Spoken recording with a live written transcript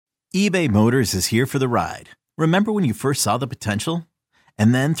eBay Motors is here for the ride. Remember when you first saw the potential?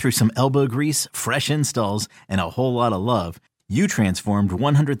 And then through some elbow grease, fresh installs, and a whole lot of love, you transformed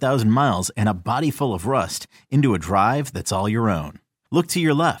 100,000 miles and a body full of rust into a drive that's all your own. Look to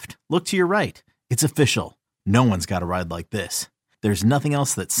your left. Look to your right. It's official. No one's got a ride like this. There's nothing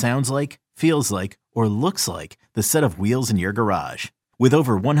else that sounds like, feels like, or looks like the set of wheels in your garage. With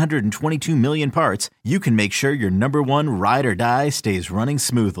over 122 million parts, you can make sure your number one ride or die stays running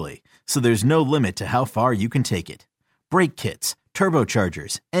smoothly. So there's no limit to how far you can take it. Brake kits,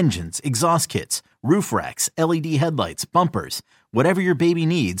 turbochargers, engines, exhaust kits, roof racks, LED headlights, bumpers, whatever your baby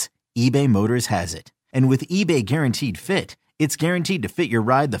needs, eBay Motors has it. And with eBay Guaranteed Fit, it's guaranteed to fit your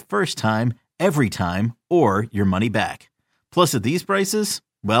ride the first time, every time, or your money back. Plus at these prices,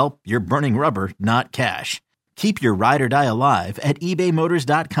 well, you're burning rubber, not cash. Keep your ride or die alive at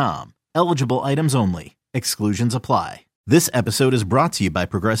ebaymotors.com. Eligible items only. Exclusions apply. This episode is brought to you by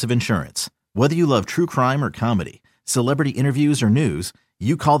Progressive Insurance. Whether you love true crime or comedy, celebrity interviews or news,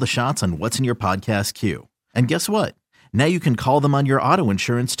 you call the shots on what's in your podcast queue. And guess what? Now you can call them on your auto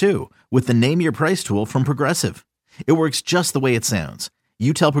insurance too with the Name Your Price tool from Progressive. It works just the way it sounds.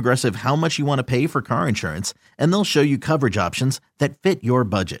 You tell Progressive how much you want to pay for car insurance, and they'll show you coverage options that fit your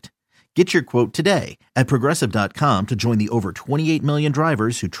budget. Get your quote today at Progressive.com to join the over 28 million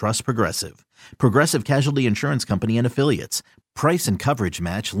drivers who trust Progressive. Progressive Casualty Insurance Company and Affiliates. Price and coverage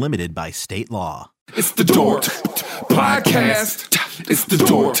match limited by state law. It's the Dork Podcast. It's the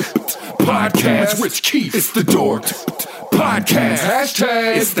Dork Podcast. Rich Keefe. It's the Dork Podcast.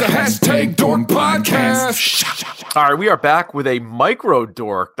 Hashtag. It's the hashtag Dork Podcast. All right, we are back with a micro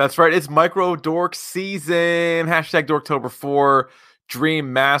dork. That's right, it's micro dork season. Hashtag Dorktober 4.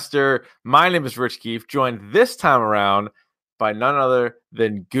 Dream Master. My name is Rich Keefe, joined this time around by none other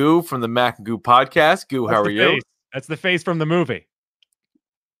than Goo from the Mac and Goo podcast. Goo, how are you? That's the face from the movie.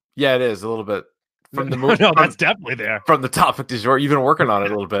 Yeah, it is a little bit from the movie. No, that's definitely there. From the topic du jour. You've been working on it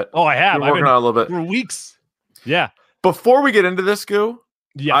a little bit. Oh, I have. You've been working on it a little bit for weeks. Yeah. Before we get into this, Goo,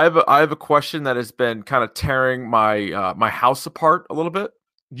 yeah, I have a question that has been kind of tearing my my house apart a little bit.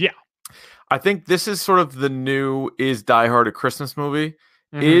 Yeah. I think this is sort of the new Is Die Hard a Christmas movie?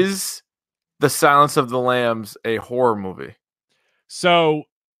 Mm-hmm. Is The Silence of the Lambs a horror movie? So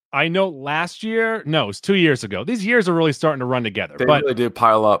I know last year, no, it was 2 years ago. These years are really starting to run together. They really do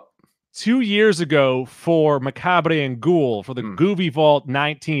pile up. 2 years ago for Macabre and Ghoul, for the Goovy Vault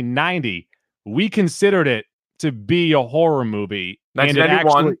 1990, we considered it to be a horror movie.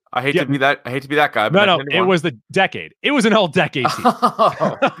 1991. Actually, I hate to be that. I hate to be that guy. But no, it was the decade. It was an old decade.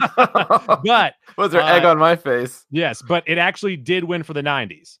 But was there egg on my face? Yes, but it actually did win for the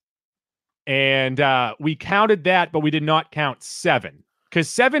 90s, and we counted that, but we did not count 7 because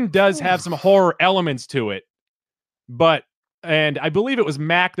 7 does have some horror elements to it. And I believe it was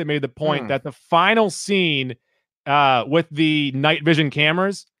Mac that made the point that the final scene with the night vision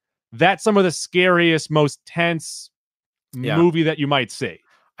cameras, that's some of the scariest, most tense movie that you might see.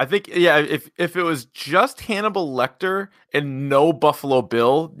 I think, if it was just Hannibal Lecter and no Buffalo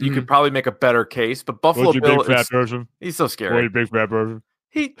Bill, you could probably make a better case. But Buffalo Bill he's so scary. Big fat person.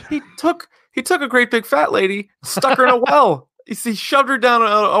 He took a great big fat lady, stuck her in a well. He shoved her down a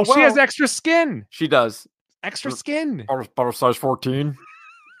well. She has extra skin. She does. Extra skin. Butter size 14.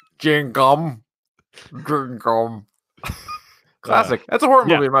 Jing gum. Classic. That's a horror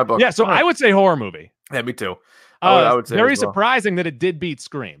movie in my book. Yeah, so I would say horror movie. Yeah, me too. I would say very surprising that it did beat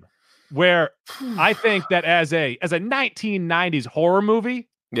Scream, where I think that as a 1990s horror movie,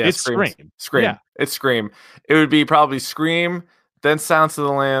 it's Scream. Scream. Yeah. It's Scream. It would be probably Scream, then Silence of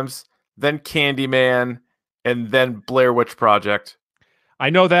the Lambs, then Candyman, and then Blair Witch Project.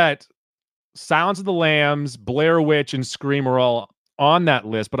 I know that Silence of the Lambs, Blair Witch, and Scream are all on that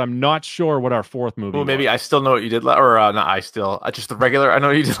list, but I'm not sure what our fourth movie was. Maybe I Still Know What You Did just the regular. I Know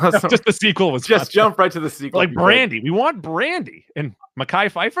What You Did last just the sequel was just jump right to the sequel. Like Brandy. We want Brandy and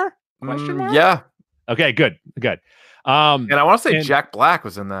Mekhi Phifer? Question mark? Yeah. Okay, good. And I want to say Jack Black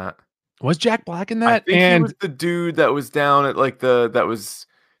was in that. Was Jack Black in that? I think he was the dude that was down at that was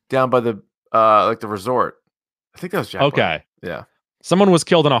down by the the resort. I think that was Jack Black. Yeah. Someone was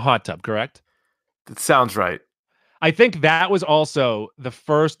killed in a hot tub, correct? That sounds right. I think that was also the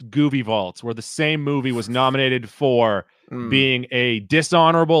first Goovy Vaults where the same movie was nominated for being a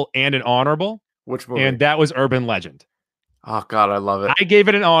dishonorable and an honorable. Which movie? And that was Urban Legend. Oh God, I love it. I gave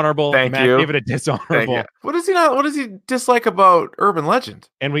it an honorable. Thank Matt you. Gave it a dishonorable. What does he dislike about Urban Legend?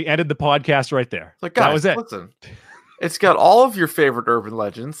 And we ended the podcast right there. Like, guys, that was it. Listen, it's got all of your favorite urban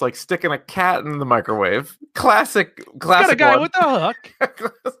legends, like sticking a cat in the microwave. Classic got a guy one. with a hook.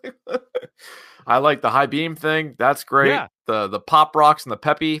 I like the high beam thing. That's great. Yeah. The pop rocks and the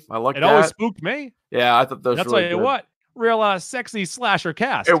peppy. I like It that. always spooked me. Yeah, I thought those That's were really like good. what real sexy slasher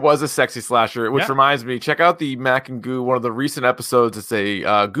cast. It was a sexy slasher, which Yeah. reminds me, check out the Mac and Goo, one of the recent episodes. It's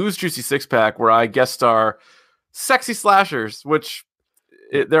a Goo's Juicy Six Pack where I guest star sexy slashers, which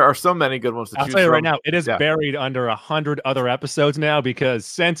there are so many good ones to I'll choose tell you from. right now, it is Yeah. buried under 100 other episodes now because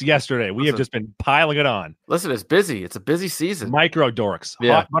since yesterday we have Listen. just been piling it on. Listen, it's busy. It's a busy season. Micro dorks,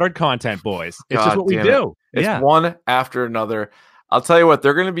 Yeah. hot buttered content, boys. It's God just what we damn it. do. It's Yeah. one after another. I'll tell you what,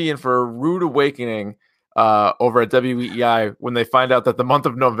 they're going to be in for a rude awakening over at WEEI when they find out that the month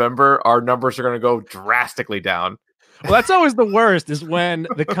of November, our numbers are going to go drastically down. Well, that's always the worst is when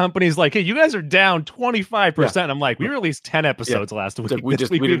the company's like, hey, you guys are down 25%. I'm like, we released 10 episodes last week. like, we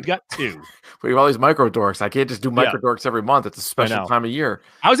This week we we've didn't- got 2. We have all these micro dorks. I can't just do Yeah. micro dorks every month. It's a special know. time of year.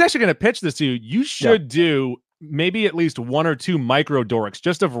 I was actually going to pitch this to you. You should do maybe at least 1 or 2 micro dorks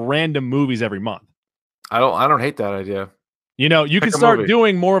just of random movies every month. I don't hate that idea. You know, you Pick can a start movie.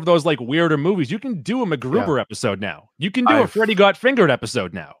 doing more of those like weirder movies. You can do a MacGruber episode now. You can do a I've- Freddy Got Fingered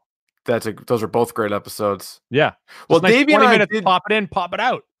episode now. Those are both great episodes. Yeah. Well, Just nice Davey 20 and I minutes, did, pop it in, pop it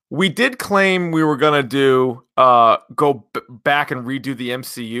out. we did claim we were gonna do back and redo the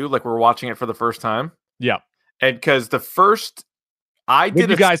MCU like we're watching it for the first time. Yeah. And because the first I Would did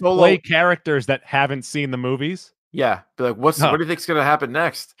you a guys solo, play characters that haven't seen the movies? yeah, be like, what do you think's gonna happen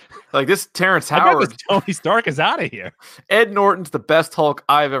next? Like this Terrence I bet Howard, this Tony Stark is out of here. Ed Norton's the best Hulk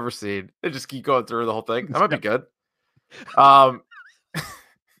I've ever seen. They just keep going through the whole thing. That might be good.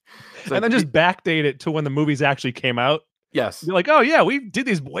 So And then just backdate it to when the movies actually came out. yes. You're like, oh yeah, we did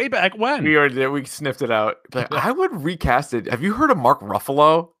these way back when. We already did. We sniffed it out. But I would recast it. Have you heard of Mark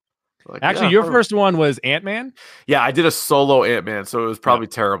Ruffalo? Like, Actually, yeah, your I've heard of- first one was Ant-Man. Yeah, I did a solo Ant-Man, so it was probably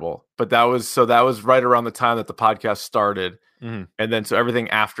terrible. But that was right around the time that the podcast started, Mhm. and then so everything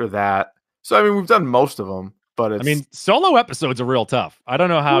after that. So I mean, we've done most of them, but it's, I mean, solo episodes are real tough. I don't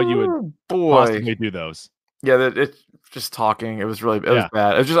know how you would oh, boy, possibly do those. yeah, it's just talking. It was it was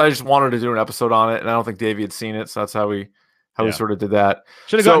bad. I just wanted to do an episode on it, and I don't think Davey had seen it, so that's how we sort of did that.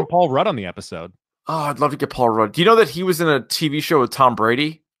 Should have So- gotten Paul Rudd on the episode. Oh, I'd love to get Paul Rudd. Do you know that he was in a TV show with Tom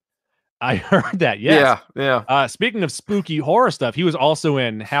Brady? I heard that. Yes. Yeah. Speaking of spooky horror stuff, he was also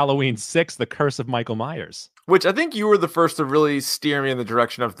in Halloween 6: The Curse of Michael Myers. Which I think you were the first to really steer me in the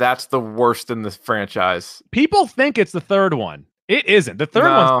direction of that's the worst in the franchise. People think it's the third one. It isn't. The third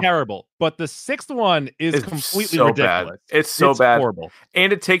No. one's terrible, but the 6th one is It's completely so ridiculous. bad. It's so bad. Horrible.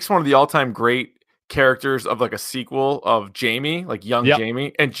 And it takes one of the all-time great characters of like a sequel of Jamie, like young Yep.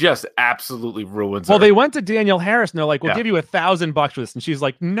 Jamie, and just absolutely ruins Well, her. they went to Danielle Harris and they're like, we'll Yeah. give you $1,000 for this. And she's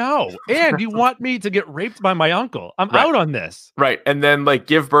like, no. And you want me to get raped by my uncle? I'm Right. out on this. Right. And then like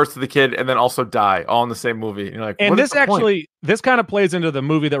give birth to the kid and then also die all in the same movie. And you're like, And what is this the point? actually, this kind of plays into the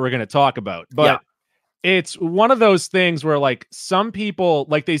movie that we're going to talk about. But Yeah. it's one of those things where like some people,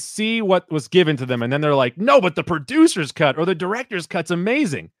 like they see what was given to them and then they're like, no, but the producer's cut or the director's cut's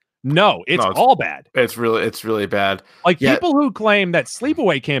amazing. No, it's No, all bad. It's really bad. Like Yeah. people who claim that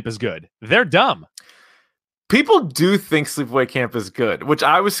Sleepaway Camp is good, they're dumb. People do think Sleepaway Camp is good, which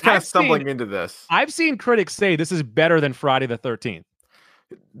I was kind of I've stumbling seen- into this. I've seen critics say this is better than Friday the 13th.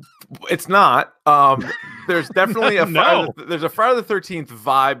 It's not. There's definitely a No. there's a Friday the 13th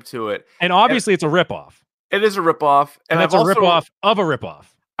vibe to it. And obviously it's a ripoff. It is a ripoff, And and that's I've a also, ripoff of a ripoff.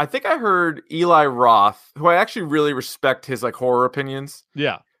 I think I heard Eli Roth, who I actually really respect his like horror opinions,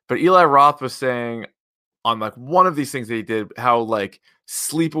 Yeah. but Eli Roth was saying on like one of these things that he did how like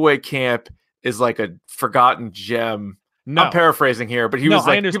Sleepaway Camp is like a forgotten gem. No. I'm paraphrasing here, but he No, was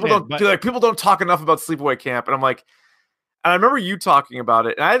I like people understand, don't people don't talk enough about Sleepaway Camp, and I'm like, and I remember you talking about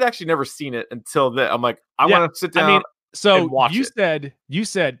it, and I had actually never seen it until then. I'm like, I Yeah, want to sit down. I mean, so and watch you it.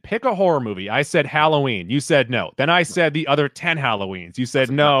 said pick a horror movie. I said Halloween. You said no. Then I said the other 10 Halloweens. You said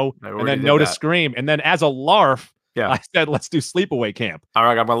no, I and already then did no to that. Scream. And then as a larf, Yeah. I said let's do Sleepaway Camp. All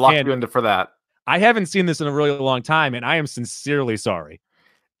right, I'm gonna lock and- you into for that. I haven't seen this in a really long time, and I am sincerely sorry.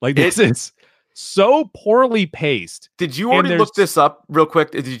 Like this is so poorly paced. Did you And already look there's- this up real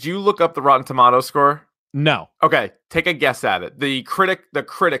quick? Did you look up the Rotten Tomato score? No. Okay, take a guess at it. The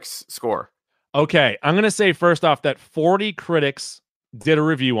critics score. Okay, I'm gonna say first off that 40 critics did a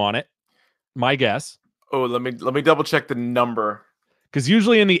review on it. My guess, Oh, let me double check the number. because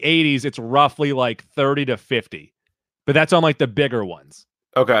usually in the 80s it's roughly like 30 to 50, but that's on like the bigger ones.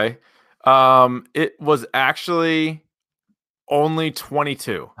 Okay. It was actually only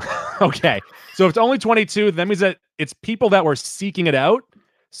 22. Okay, so if it's only 22, that means that it's people that were seeking it out.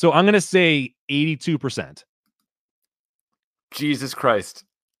 So I'm gonna say 82%. Jesus Christ.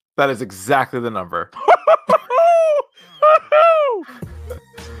 That is exactly the number.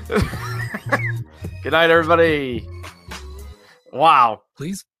 Good night, everybody. Wow.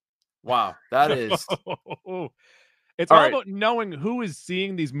 Please. Wow. That is. It's All all right. about knowing who is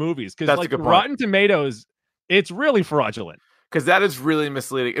seeing these movies, because That's a like good point. Rotten Tomatoes, it's really fraudulent. Because that is really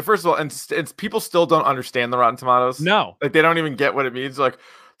misleading. And first of all, and people still don't understand the Rotten Tomatoes. No, Like, they don't even get what it means. They're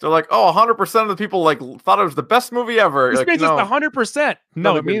like, oh, 100% of the people like thought it was the best movie ever. this Like, means no. it's 100%. No,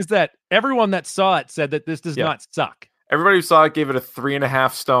 No, they it means that everyone that saw it said that this does Yeah. not suck. Everybody who saw it gave it a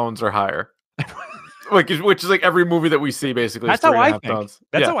 3.5 stones or higher. which is like every movie that we see basically. That's is how I 3.5 think. stones.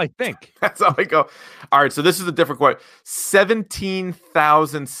 That's Yeah. how I think. That's how I go. All right, so this is a different question.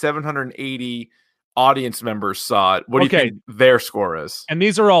 17,780 audience members saw it. What do you Okay. think their score is? And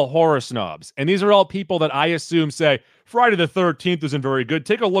these are all horror snobs. And these are all people that I assume say Friday the 13th isn't very good.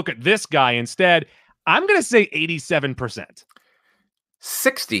 Take a look at this guy instead. I'm going to say 87%.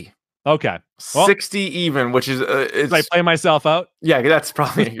 60. Okay. Well, 60 even, which is Did I play myself out? yeah, that's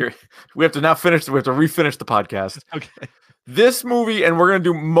probably we have to now finish. We have to refinish the podcast. Okay. This movie, and we're gonna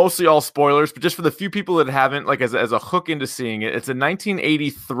do mostly all spoilers, but just for the few people that haven't, like as a hook into seeing it, it's a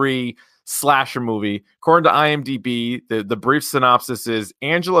 1983 slasher movie. According to IMDb, the brief synopsis is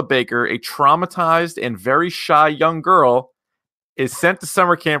Angela Baker, a traumatized and very shy young girl, is sent to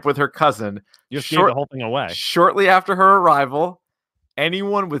summer camp with her cousin. You just gave the whole thing away. Shortly after her arrival,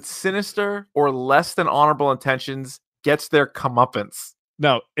 anyone with sinister or less than honorable intentions gets their comeuppance.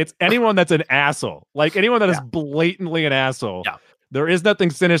 No, it's anyone that's an asshole. Like anyone that is blatantly an asshole. Yeah. There is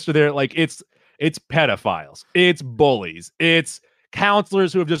nothing sinister there. Like it's pedophiles. It's bullies. It's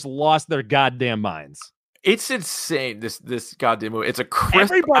counselors who have just lost their goddamn minds. It's insane, this goddamn movie. It's a crisp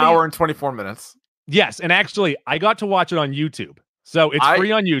Everybody- hour and 24 minutes. Yes, and actually I got to watch it on YouTube. So it's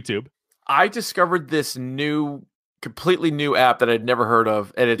free on YouTube. I discovered this completely new app that I'd never heard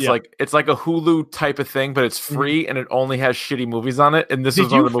of, and it's like a Hulu type of thing, but it's free and it only has shitty movies on it. And this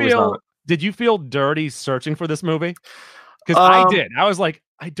is one of the movies on it. Did you feel dirty searching for this movie? Because I did. I was like,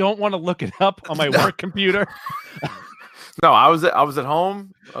 I don't want to look it up on my work computer. No, I was at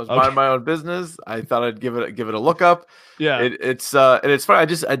home. I was minding my own business. I thought I'd give it a look up. Yeah, it's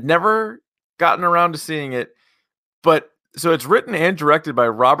funny. I'd never gotten around to seeing it, but so it's written and directed by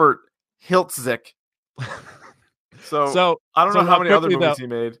Robert Hiltzik. So I don't know how many other movies he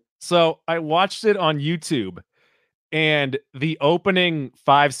made. So I watched it on YouTube, and the opening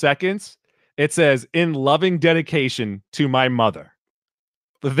 5 seconds, it says, "In loving dedication to my mother."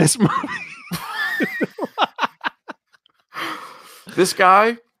 This movie. This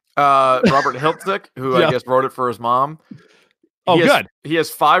guy, Robert Hiltzik, who I guess wrote it for his mom. Good. He has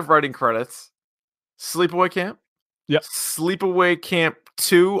 5 writing credits. Sleepaway Camp. Yep. Sleepaway Camp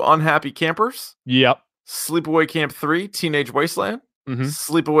 2, Unhappy Campers. Yep. Sleepaway Camp 3, Teenage Wasteland. Mhm.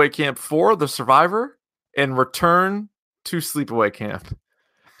 Sleepaway Camp 4, The Survivor. And Return to Sleepaway Camp.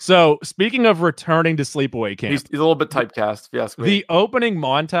 So speaking of returning to Sleepaway Camp, He's a little bit typecast, if you ask me. the opening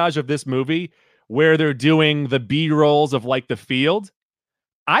montage of this movie where they're doing the B-rolls of like the field,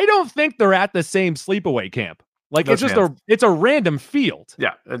 I don't think they're at the same sleepaway camp. Like No it's just chance. it's a random field.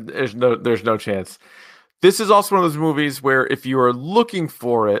 Yeah, there's no chance. This is also one of those movies where if you are looking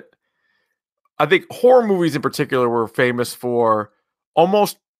for it, I think horror movies in particular were famous for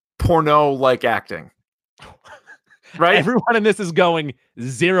almost porno-like acting. Right? Everyone in this is going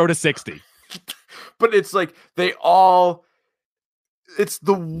 0 to 60. But it's like it's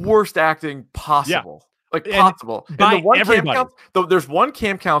the worst acting possible. Like And possible. by And the one everybody. there's one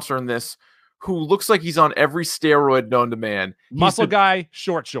camp counselor in this who looks like he's on every steroid known to man. He's Muscle the guy,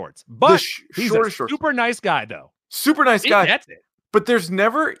 short shorts. But he's shortest a shorts. super nice guy though. Super nice guy. That's it. But there's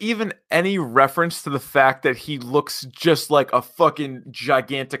never even any reference to the fact that he looks just like a fucking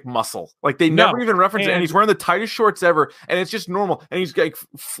gigantic muscle. Like they No, never even reference it. And and- he's wearing the tightest shorts ever. And it's just normal. And he's like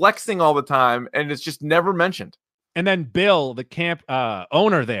flexing all the time. And it's just never mentioned. And then Bill, the camp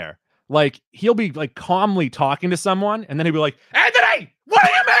owner there, like he'll be like calmly talking to someone, and then he'll be like, "Anthony, what do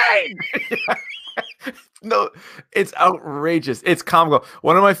you mean?" No, it's outrageous. It's comical.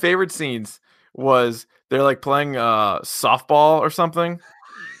 One of my favorite scenes was they're like playing softball or something.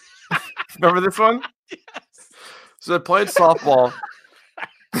 Remember this one? Yes. So they played softball.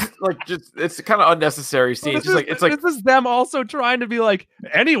 Like just it's kind of unnecessary scene. This It's like this is them also trying to be like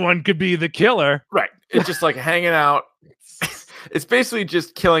anyone could be the killer. right. It's just like hanging out. It's basically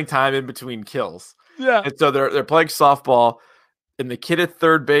just killing time in between kills. Yeah. And so they're playing softball, and the kid at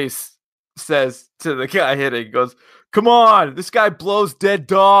third base says to the guy hitting, goes, "Come on, this guy blows dead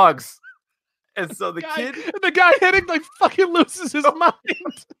dogs." And so the guy hitting like fucking loses his mind.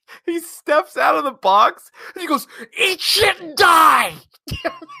 he steps out of the box and he goes, "Eat shit and die."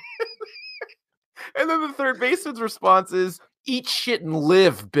 And then the third baseman's response is, eat shit and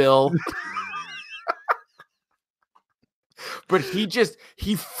live, Bill. But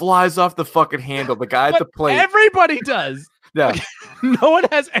he flies off the fucking handle. The guy at the plate. Everybody does. Yeah. Like, no one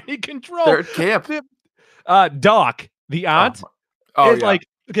has any control. They're at camp. Doc, the aunt, Oh, is like,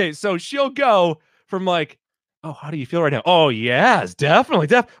 okay, so she'll go from like, oh, how do you feel right now? Oh, yes, definitely.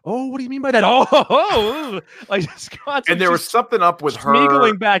 Oh, what do you mean by that? Oh, like just constantly. And there was something up with her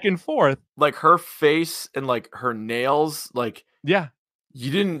smeagling back and forth. Like her face and like her nails, like yeah.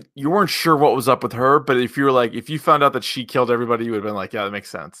 You weren't sure what was up with her, but if you found out that she killed everybody, you would have been like, yeah, that makes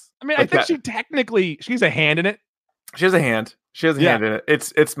sense. I mean, like I think she's a hand in it. She has a hand. Hand in it.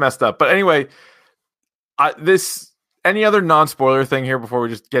 It's messed up. But anyway, any other non-spoiler thing here before we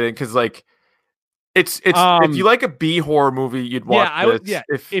just get in, because like it's if you like a B horror movie, you'd watch this.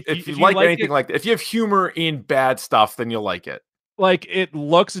 If you like anything like that, if you have humor in bad stuff, then you'll like it. Like it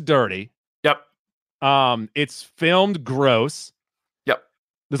looks dirty. Yep. It's filmed gross. Yep.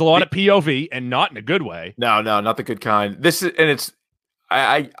 There's a lot of POV and not in a good way. No, not the good kind.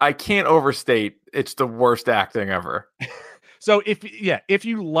 I can't overstate. It's the worst acting ever. So if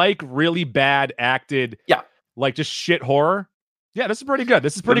you like really bad acted, like just shit horror, this is pretty good.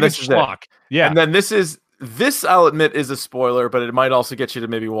 This is pretty good schlock. Yeah. And then this I'll admit is a spoiler, but it might also get you to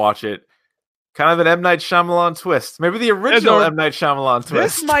maybe watch it. Kind of an M. Night Shyamalan twist. Maybe the original M. Night Shyamalan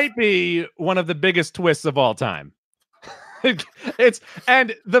twist. This might be one of the biggest twists of all time.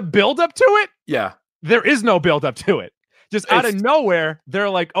 And the build up to it. Yeah. There is no build up to it. Just out of nowhere, they're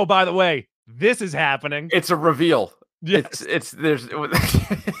like, oh, by the way, this is happening. It's a reveal. Yes. It's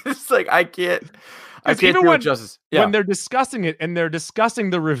like I can't do it justice. Yeah. When they're discussing it and they're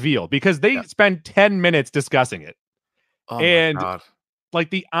discussing the reveal, because they spend 10 minutes discussing it. Oh and my God. Like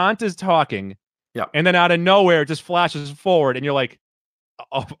the aunt is talking. Yeah. And then out of nowhere it just flashes forward and you're like,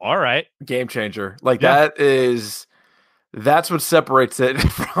 oh, all right. Game changer. Like that's what separates it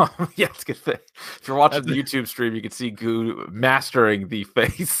from. Yeah, it's good. If you're watching the YouTube stream, you can see Goo mastering the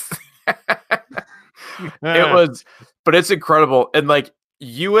face. But it's incredible. And like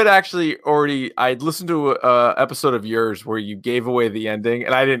you had actually I'd listened to a episode of yours where you gave away the ending,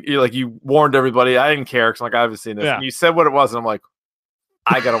 and I didn't. You warned everybody. I didn't care because like I haven't seen this. Yeah. And you said what it was, and I'm like,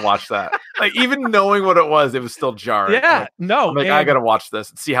 I gotta watch that. Like even knowing what it was still jarring. Yeah, I'm like I gotta watch this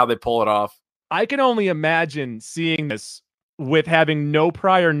and see how they pull it off. I can only imagine seeing this with having no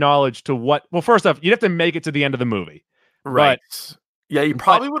prior knowledge to what. Well, first off, you'd have to make it to the end of the movie, right? Yeah, you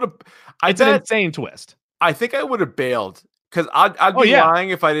probably would have. It's an insane twist. I think I would have bailed because I'd be lying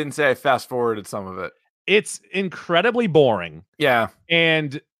if I didn't say I fast forwarded some of it. It's incredibly boring. Yeah,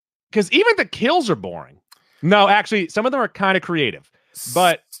 and because even the kills are boring. No, actually, some of them are kind of creative,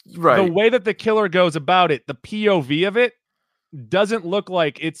 but the way that the killer goes about it, the POV of it doesn't look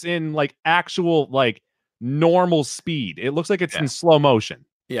like it's in like actual like normal speed. It looks like it's in slow motion.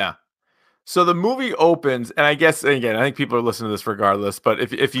 Yeah. So the movie opens, and I guess, again, I think people are listening to this regardless, but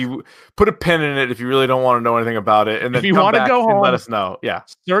if you put a pin in it, if you really don't want to know anything about it, and then if you want to go home, let us know. Yeah.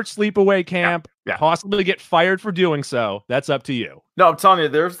 Search Sleepaway Camp, possibly get fired for doing so. That's up to you. No, I'm telling you,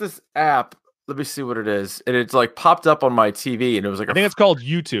 there's this app. Let me see what it is. And it's like popped up on my TV, and it was like, I think it's called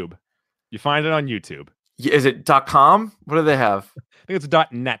YouTube. You find it on YouTube. Is it .com? What do they have? I think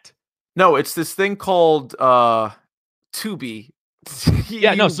it's .net. No, it's this thing called Tubi.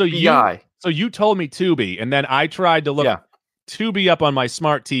 Yeah, no, so you told me Tubi, and then I tried to look Tubi up on my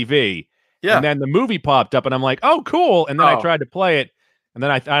smart TV. Yeah. And then the movie popped up, and I'm like, oh, cool. And then I tried to play it, and then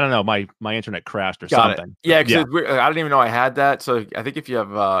I don't know, my internet crashed or something. Yeah, because I didn't even know I had that. So I think if you have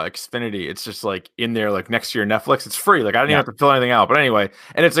Xfinity, it's just like in there, like next to your Netflix. It's free. Like I didn't even have to fill anything out. But anyway,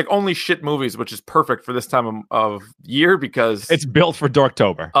 and it's like only shit movies, which is perfect for this time of year because it's built for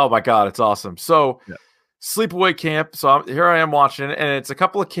Dorktober. Oh my God, it's awesome. So Sleepaway Camp. So here I am watching it, and it's a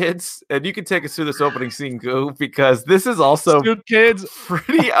couple of kids, and you can take us through this opening scene, Goo, because this is also kids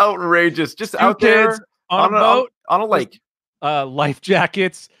pretty outrageous. Just out there on a boat on a lake. Life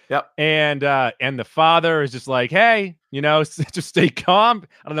jackets. Yep. And the father is just like, hey, just stay calm.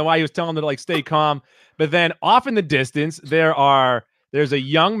 I don't know why he was telling them to like stay calm. But then off in the distance, there's a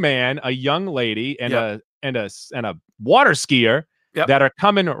young man, a young lady, and a water skier that are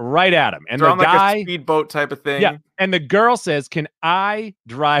coming right at him. And they're the on guy, like a speedboat type of thing. Yeah. And the girl says, can I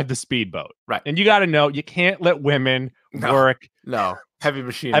drive the speedboat? Right. And you got to know, you can't let women work. No. Heavy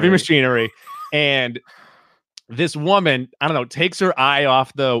machinery. And this woman, I don't know, takes her eye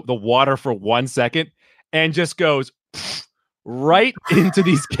off the water for 1 second and just goes right into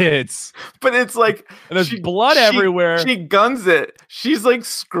these kids. But it's like, and there's blood everywhere. She guns it. She's like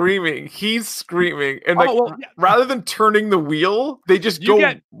screaming. He's screaming. And rather than turning the wheel, they just go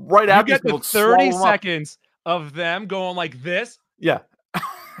right after you. You get the 30 seconds of them going like this, Yeah.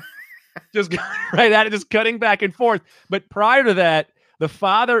 just right at it, just cutting back and forth. But prior to that, the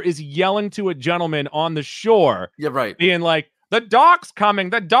father is yelling to a gentleman on the shore, Yeah, right. being like, "The dock's coming.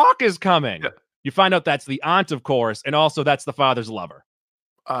 The dock is coming." Yeah. You find out that's the aunt, of course, and also that's the father's lover.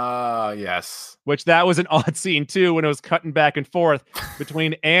 Yes. Which that was an odd scene too, when it was cutting back and forth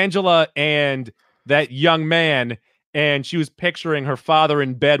between Angela and that young man, and she was picturing her father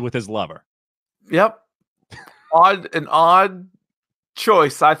in bed with his lover. Yep. An odd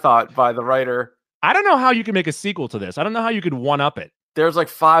choice, I thought, by the writer. I don't know how you can make a sequel to this. I don't know how you could one up it. There's like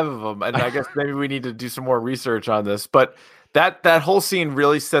 5 of them, and I guess maybe we need to do some more research on this. But that whole scene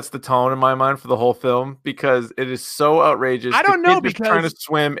really sets the tone in my mind for the whole film because it is so outrageous. I don't know, The kid just trying to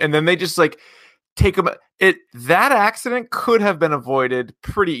swim, and then they just like take him. That accident could have been avoided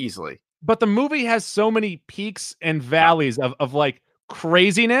pretty easily. But the movie has so many peaks and valleys of like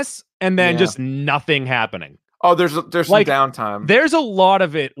craziness, and then just nothing happening. Oh, there's some Like, downtime. There's a lot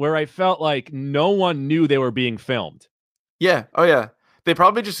of it where I felt like no one knew they were being filmed. Yeah. Oh yeah. They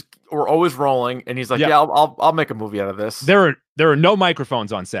probably just were always rolling, and he's like, Yeah. "Yeah, I'll make a movie out of this." There are no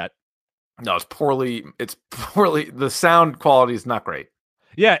microphones on set. No, it's poorly. The sound quality is not great.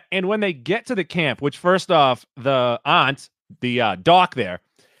 Yeah, and when they get to the camp, which first off, the aunt, the doc there,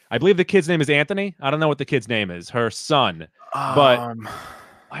 I believe the kid's name is Anthony. I don't know what the kid's name is. Her son, but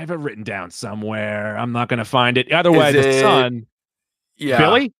I have it written down somewhere. I'm not going to find it. Either way, the son, yeah,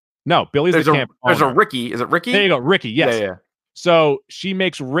 Billy. No, Billy's there's the camp. There's a owner. Ricky. Is it Ricky? There you go, Ricky. Yes. Yeah. So she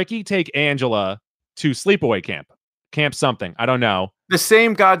makes Ricky take Angela to sleepaway camp something. I don't know. The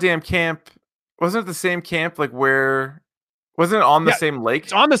same goddamn camp. Wasn't it the same camp? Like where? Wasn't it on the same lake?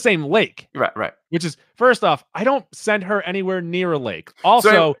 It's on the same lake. Right. Which is, first off, I don't send her anywhere near a lake.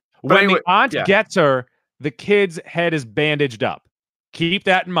 Also, the aunt gets her, the kid's head is bandaged up. Keep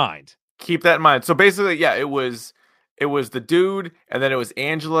that in mind. So basically, yeah, it was the dude, and then it was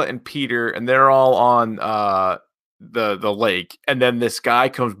Angela and Peter, and they're all on the lake, and then this guy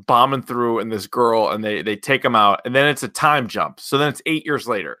comes bombing through, and this girl, and they take him out, and then it's a time jump. So then it's 8 years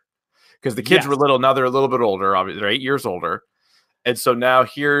later, because the kids were little. Now they're a little bit older. Obviously, they're 8 years older, and so now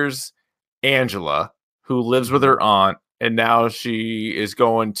here's Angela, who lives with her aunt, and now she is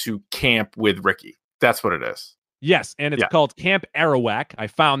going to camp with Ricky. That's what it is. Yes, and it's called Camp Arawak. I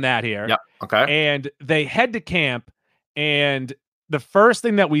found that here. Yep. Okay. And they head to camp, and the first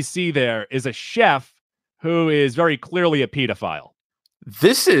thing that we see there is a chef who is very clearly a pedophile.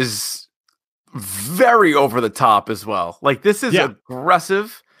 This is very over the top as well. Like, this is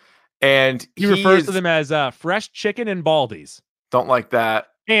aggressive, and he refers to them as fresh chicken and baldies. Don't like that.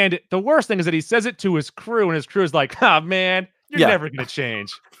 And the worst thing is that he says it to his crew, and his crew is like, "Oh man, you're never gonna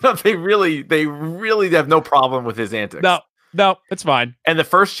change." No, they really have no problem with his antics. No, it's fine. And the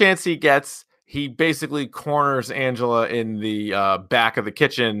first chance he gets, he basically corners Angela in the back of the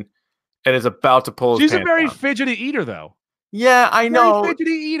kitchen and is about to pull his She's pants a very down. fidgety eater, though. Yeah, I know. Very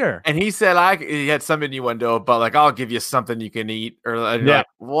fidgety eater. And he said, he had some innuendo, but like, "I'll give you something you can eat." Or like,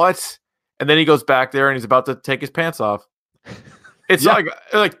 what? And then he goes back there and he's about to take his pants off. It's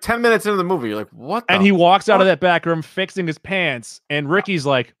like 10 minutes into the movie. You're like, what? And he walks out of that back room fixing his pants, and Ricky's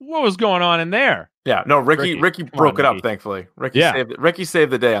like, "What was going on in there?" Yeah, no, Ricky broke it up, thankfully. Ricky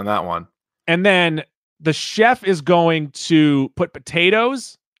saved the day on that one. And then the chef is going to put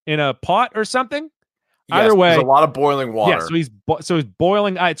potatoes in a pot or something. Yes, Either way, there's a lot of boiling water. Yeah, so he's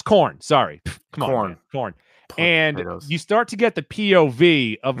boiling. It's corn. Sorry, come on, corn. And potatoes. You start to get the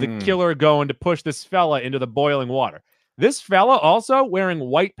POV of the killer going to push this fella into the boiling water. This fella also wearing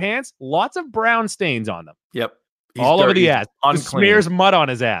white pants, lots of brown stains on them. Yep, all over the ass. Unclean. Smears mud on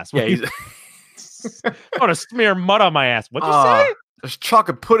his ass. Yeah, I want to smear mud on my ass. What'd you say? There's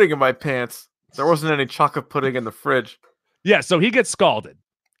chocolate pudding in my pants. There wasn't any chocolate pudding in the fridge. Yeah, so he gets scalded.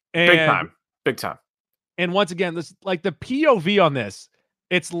 And, Big time. And once again, this like the POV on this,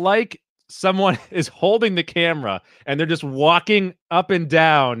 it's like someone is holding the camera and they're just walking up and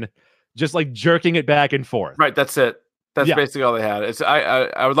down, just like jerking it back and forth. Right, that's it. That's basically all they had. It's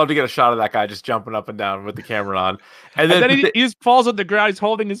I would love to get a shot of that guy just jumping up and down with the camera on. And then he just falls on the ground. He's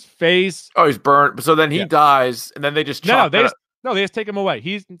holding his face. Oh, he's burnt. So then he dies, and then they just they just take him away.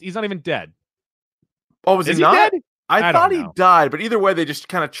 He's not even dead. Oh, was he not? Dead? I thought he died, but either way, they just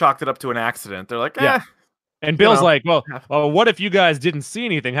kind of chalked it up to an accident. They're like, yeah. And Bill's like, well, what if you guys didn't see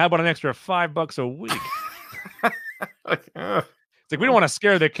anything? How about an extra $5 a week? It's like, we don't want to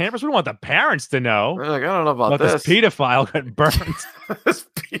scare the campers. We don't want the parents to know. They're like, I don't know about this. This pedophile got burned.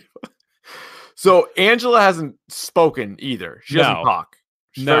 So Angela hasn't spoken either. She doesn't talk.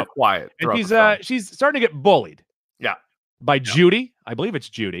 She's very quiet. And she's starting to get bullied. Yeah. By Judy. I believe it's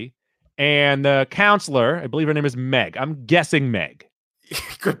Judy. And the counselor, I believe her name is Meg. I'm guessing Meg.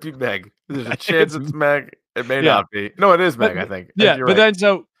 Could be Meg. There's a I think chance it's- it's Meg. It may Yeah. not be. No, it is Meg, But- I think. Yeah, You're but right. then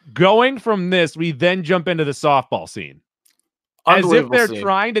so going from this, we then jump into the softball scene. As if Unbelievable they're scene.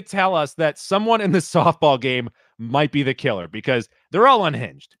 trying to tell us that someone in the softball game might be the killer because they're all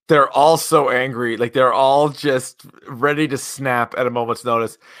unhinged. They're all so angry. Like they're all just ready to snap at a moment's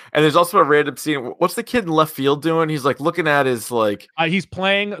notice. And there's also a random scene. What's the kid in left field doing? He's like looking at his like He's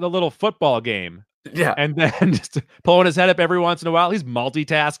playing the little football game yeah. and then just pulling his head up every once in a while. He's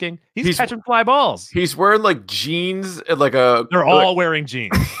multitasking. He's catching fly balls. He's wearing like jeans and like a They're all wearing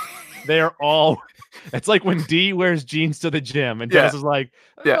jeans. They are all. It's like when D wears jeans to the gym, and Dennis is like,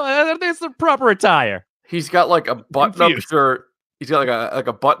 Yeah. "Oh, that's the proper attire." He's got like a button-up confused. shirt. He's got like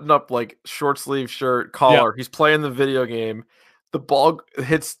a button-up like short sleeve shirt collar. He's playing the video game. The ball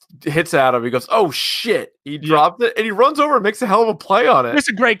hits at him. He goes, "Oh shit!" He dropped it and he runs over and makes a hell of a play on it. It's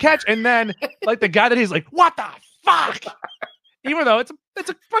a great catch, and then like the guy that he's like, "What the fuck?" Even though it's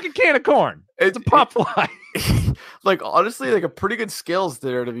a fucking can of corn. It's a pop fly. Like honestly, like a pretty good skills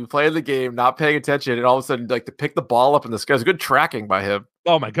there to be playing the game, not paying attention, and all of a sudden like to pick the ball up in the sky. It was good tracking by him.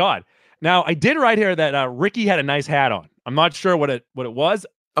 Oh my god! Now I did write here that Ricky had a nice hat on. I'm not sure what it was.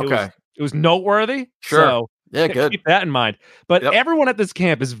 Okay, It was noteworthy. Sure. So yeah, good. keep that in mind. But everyone at this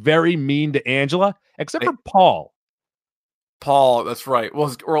camp is very mean to Angela, except for Paul. Paul, that's right.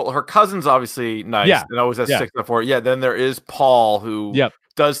 Well, her cousin's obviously nice and always has 6 and 4. Yeah, then there is Paul who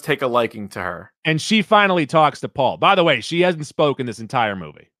does take a liking to her. And she finally talks to Paul. By the way, she hasn't spoken this entire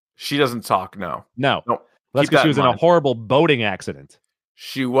movie. She doesn't talk, no. No. Nope. That's because she was in a horrible boating accident.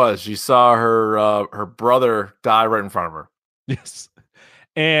 She was. She saw her brother die right in front of her. Yes.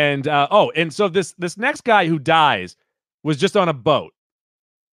 And and so this next guy who dies was just on a boat.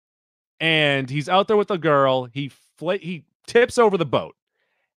 And he's out there with a girl. He tips over the boat.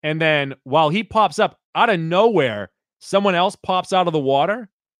 And then while he pops up out of nowhere, someone else pops out of the water.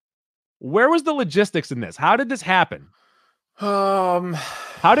 Where was the logistics in this? How did this happen?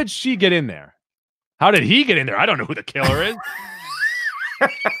 How did she get in there? How did he get in there? I don't know who the killer is.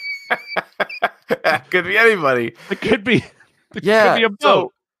 Could be anybody. It could be. Could be a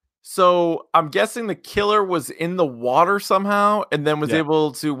boat. So I'm guessing the killer was in the water somehow and then was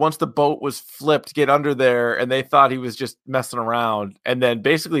able to, once the boat was flipped, get under there, and they thought he was just messing around and then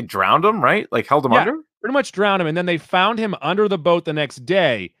basically drowned him, right? Like held him under? Pretty much drowned him. And then they found him under the boat the next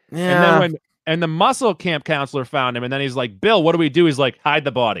day. Yeah. And then the muscle camp counselor found him, and then he's like, "Bill, what do we do?" He's like, "Hide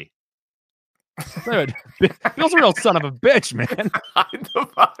the body." Bill's a real son of a bitch, man. Hide the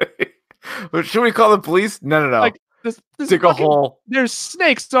body. Should we call the police? No. Like, this dig a hole. There's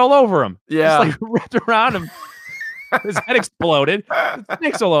snakes all over him. Yeah. Just like wrapped around him. His head exploded.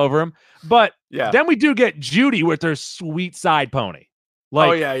 Snakes all over him. But then we do get Judy with her sweet side pony. Like,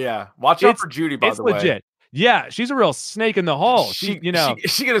 oh yeah. Watch out for Judy, by the way. It's legit. Yeah, she's a real snake in the hole. She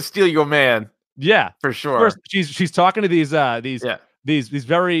gonna steal your man. Yeah, for sure. First, she's talking to these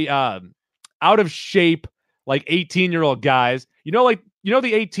very out of shape like 18-year-old guys. You know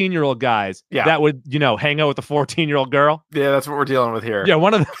the 18-year-old guys that would hang out with the 14-year-old girl. Yeah, that's what we're dealing with here. Yeah,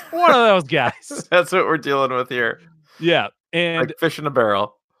 one of those guys. That's what we're dealing with here. Yeah, and like fish in a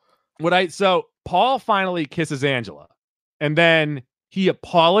barrel. So Paul finally kisses Angela, and then he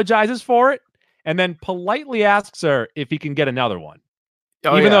apologizes for it, and then politely asks her if he can get another one.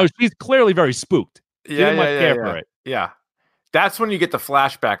 Even though she's clearly very spooked. She didn't much care for it. Yeah. That's when you get the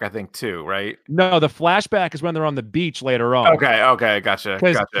flashback, I think, too, right? No, the flashback is when they're on the beach later on. Okay, gotcha.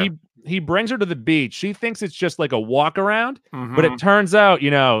 Because he brings her to the beach. She thinks it's just like a walk around, but it turns out,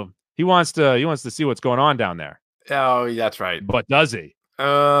 he wants to see what's going on down there. Oh, that's right. But does he?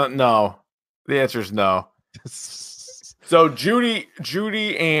 No. The answer is no. So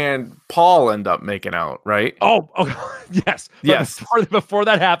Judy and Paul end up making out, right? Oh yes. But before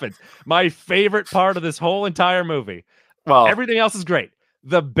that happens, my favorite part of this whole entire movie. Well, everything else is great.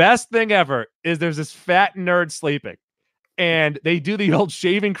 The best thing ever is there's this fat nerd sleeping, and they do the old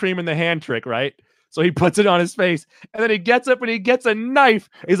shaving cream in the hand trick, right? So he puts it on his face, and then he gets up and he gets a knife.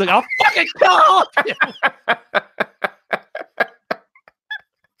 He's like, "I'll fucking kill all of you."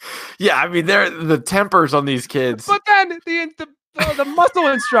 Yeah, I mean, they're the tempers on these kids. But then the muscle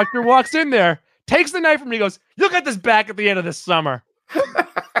instructor walks in there, takes the knife from me, goes, "You'll get this back at the end of the summer."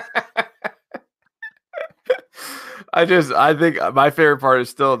 I think my favorite part is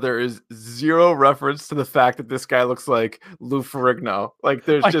still there is zero reference to the fact that this guy looks like Lou Ferrigno. Like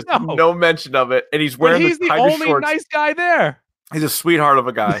there's just no mention of it, and he's wearing he's the only shorts. Nice guy there. He's a sweetheart of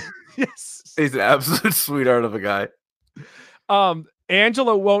a guy. Yes, he's an absolute sweetheart of a guy.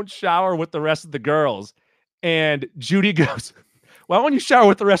 Angela won't shower with the rest of the girls, and Judy goes, Why won't you shower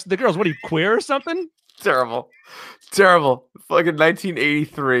with the rest of the girls? What are you, queer or something? Terrible. Fucking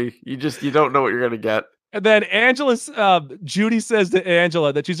 1983. You don't know what you're gonna get. And then Judy says to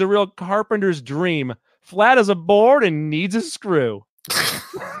Angela that she's a real carpenter's dream, flat as a board and needs a screw. I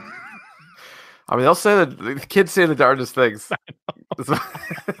mean, they'll say that the kids say the darndest things.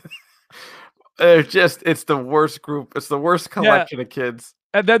 It's the worst group. It's the worst collection of kids.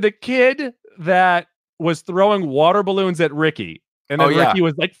 And then the kid that was throwing water balloons at Ricky. And then Ricky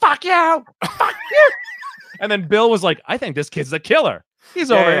was like, fuck you! Fuck you! And then Bill was like, I think this kid's the killer.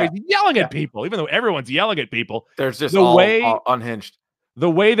 He's over here yelling at people, even though everyone's yelling at people. There's just all unhinged. The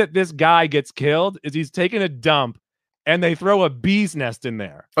way that this guy gets killed is he's taking a dump and they throw a bee's nest in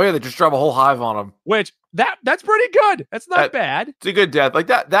there. Oh yeah, they just drop a whole hive on him. Which that's pretty good. That's not bad. It's a good death. Like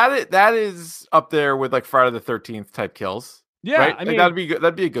that is up there with like Friday the 13th type kills. Yeah, right? I mean that'd be good.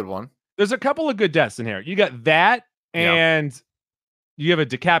 That'd be a good one. There's a couple of good deaths in here. You got that, and you have a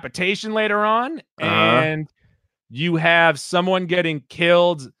decapitation later on, and you have someone getting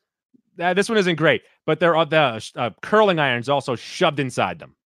killed. This one isn't great, but the curling irons also shoved inside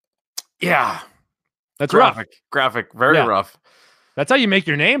them. Yeah. That's rough. Graphic, very rough. That's how you make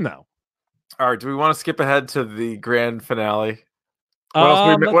your name, though. All right, do we want to skip ahead to the grand finale?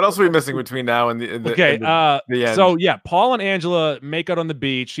 What else are we missing between now and the end? So yeah, Paul and Angela make out on the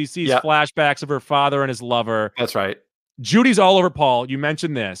beach. She sees flashbacks of her father and his lover. That's right. Judy's all over Paul. You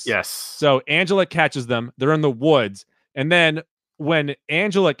mentioned this. Yes. So Angela catches them. They're in the woods. And then when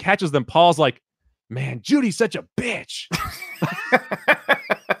Angela catches them, Paul's like, man, Judy's such a bitch.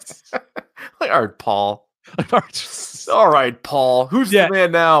 All right, Paul. All right, Paul. Who's the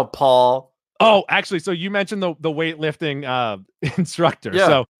man now, Paul? Oh, actually, so you mentioned the weightlifting instructor.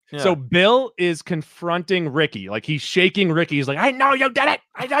 Yeah. So Bill is confronting Ricky. Like, he's shaking Ricky. He's like, I know you did it.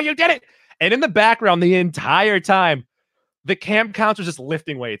 I know you did it. And in the background, the entire time, the camp counselor's just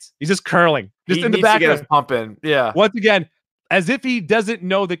lifting weights. He's just curling. Just in the background. He needs to get his pump in. Yeah. Once again, as if he doesn't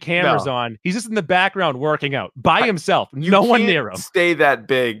know the camera's on. He's just in the background working out by himself. No one near him. Stay that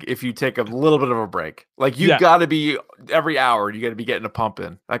big if you take a little bit of a break. Like, you got to be every hour. You got to be getting a pump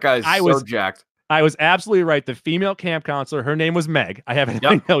in. That guy's so jacked. I was absolutely right. The female camp counselor, her name was Meg. I have it in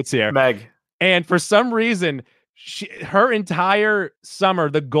my notes here. Meg. And for some reason, her entire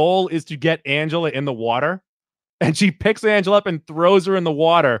summer, the goal is to get Angela in the water. And she picks Angela up and throws her in the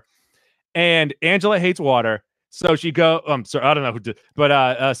water. And Angela hates water. So she I'm sorry, I don't know who did,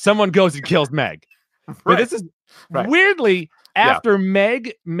 but someone goes and kills Meg. Right. But this is weirdly after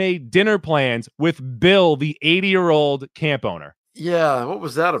Meg made dinner plans with Bill, the 80-year-old camp owner. Yeah, what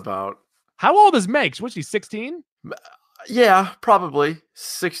was that about? How old is Meg? Was she 16? Yeah, probably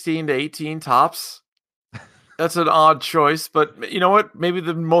 16 to 18 tops. That's an odd choice, but you know what? Maybe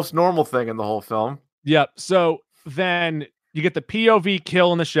the most normal thing in the whole film. Yep. So then you get the POV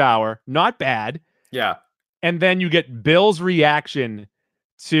kill in the shower. Not bad. Yeah. And then you get Bill's reaction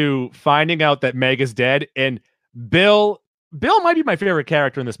to finding out that Meg is dead. And Bill might be my favorite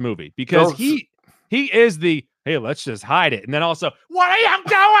character in this movie because he is the, hey, let's just hide it. And then also, what are you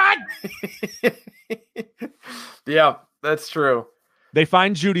doing? Yeah, that's true. They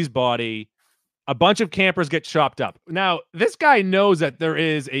find Judy's body. A bunch of campers get chopped up. Now, this guy knows that there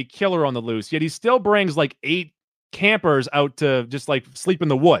is a killer on the loose, yet he still brings like 8 campers out to just like sleep in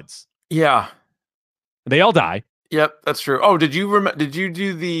the woods. Yeah. They all die. Yep, that's true. Oh, did you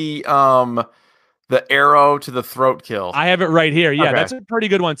do the arrow to the throat kill? I have it right here. Yeah, that's a pretty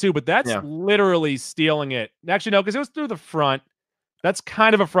good one too, but that's literally stealing it. Actually, no, because it was through the front. That's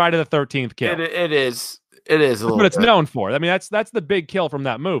kind of a Friday the 13th kill. It is. It is a little but it's known for. I mean, that's the big kill from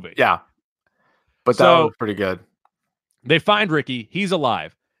that movie. Yeah. But that was pretty good. They find Ricky. He's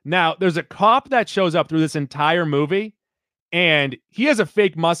alive. Now, there's a cop that shows up through this entire movie, and he has a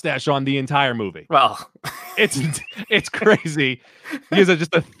fake mustache on the entire movie. Well, it's crazy. He has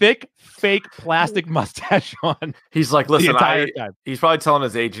just a thick, fake plastic mustache on. He's like, listen, he's probably telling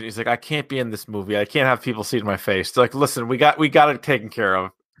his agent, he's like, I can't be in this movie. I can't have people seeing my face. They're like, listen, we got it taken care of.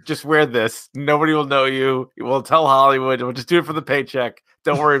 Just wear this. Nobody will know you. We'll tell Hollywood. We'll just do it for the paycheck.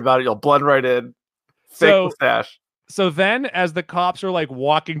 Don't worry about it. You'll blend right in. Fake mustache. So then as the cops are like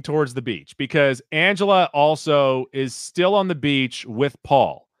walking towards the beach, because Angela also is still on the beach with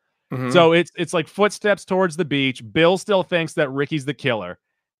Paul. Mm-hmm. So it's like footsteps towards the beach. Bill still thinks that Ricky's the killer.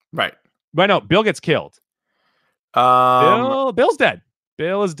 Right. But no, Bill gets killed. Bill's dead.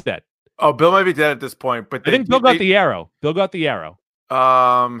 Bill is dead. Oh, Bill might be dead at this point, but I think Bill got the arrow. Bill got the arrow.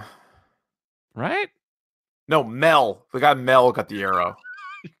 Right? No, Mel. The guy Mel got the arrow.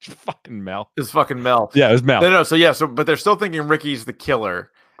 Fucking Mel. It's fucking Mel. Yeah, it was Mel. No. But they're still thinking Ricky's the killer.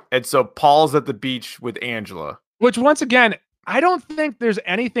 And so Paul's at the beach with Angela. Which, once again, I don't think there's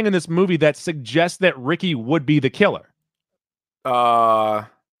anything in this movie that suggests that Ricky would be the killer.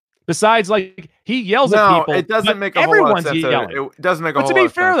 Besides, like, he yells at people. It doesn't make a whole lot of sense. It doesn't make a whole lot of sense. But to be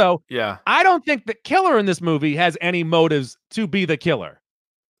fair, though, yeah, I don't think the killer in this movie has any motives to be the killer.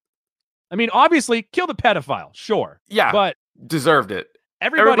 I mean, obviously, kill the pedophile, sure. Yeah, but deserved it.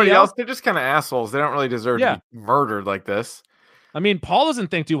 Everybody else, they're just kind of assholes. They don't really deserve to be murdered like this. I mean, Paul doesn't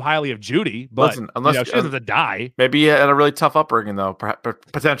think too highly of Judy, but unless she doesn't have to die. Maybe he had a really tough upbringing, though,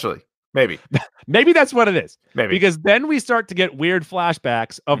 potentially. Maybe. Maybe that's what it is. Maybe. Because then we start to get weird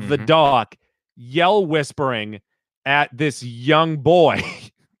flashbacks of the doc yell whispering at this young boy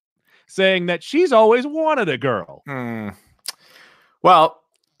saying that she's always wanted a girl. Well,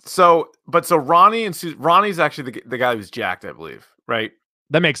 so Ronnie and Ronnie's actually the guy who's jacked, I believe, right?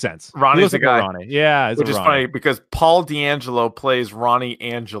 That makes sense. Ronnie's the guy. Ronnie. Yeah, which is funny because Paul D'Angelo plays Ronnie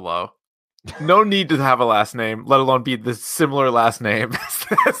Angelo. No need to have a last name, let alone be the similar last name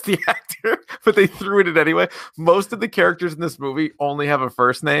as the actor, but they threw it in anyway. Most of the characters in this movie only have a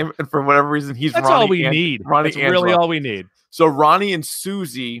first name, and for whatever reason, That's Ronnie. All we need. Ronnie That's Angelo. Really all we need. So Ronnie and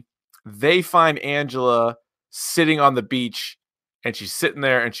Susie, they find Angela sitting on the beach, and she's sitting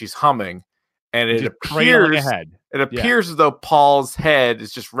there and she's humming, and it appears as though Paul's head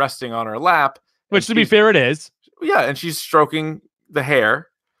is just resting on her lap. Which, to be fair, it is. Yeah, and she's stroking the hair.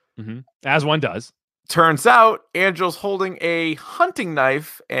 As one does. Turns out Angela's holding a hunting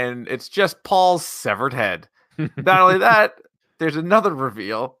knife, and it's just Paul's severed head. Not only that, there's another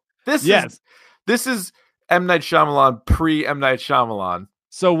reveal. This is M. Night Shyamalan pre M. Night Shyamalan.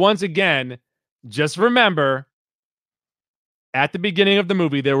 So once again, just remember, at the beginning of the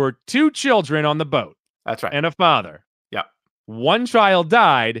movie, there were 2 children on the boat. That's right. And a father. Yep. One child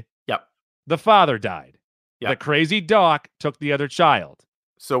died. Yep. The father died. Yep. The crazy doc took the other child.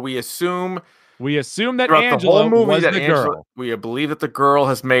 So we assume that Angela was the girl. We believe that the girl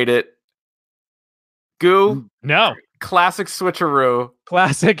has made it. Goo? No. Classic switcheroo.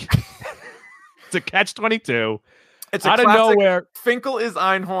 Classic. It's a catch-22. It's out of nowhere. Finkel is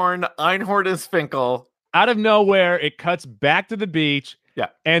Einhorn. Einhorn is Finkel. Out of nowhere, it cuts back to the beach. Yeah.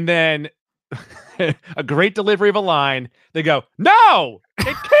 And then a great delivery of a line. They go, "No,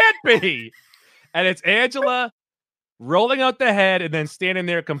 it can't be." And it's Angela rolling out the head and then standing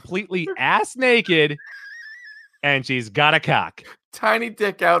there completely ass naked, and she's got a cock. Tiny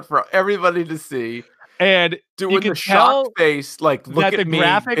dick out for everybody to see. And doing the shocked face, like, look at me,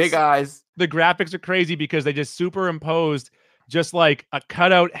 big eyes. The graphics are crazy because they just superimposed just like a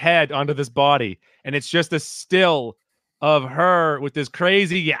cutout head onto this body. And it's just a still of her with this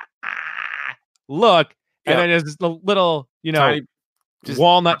crazy look. And then there's this little, tiny,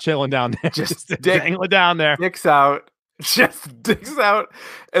 walnut chilling down there. Just dangling down there. Dicks out. Just dicks out.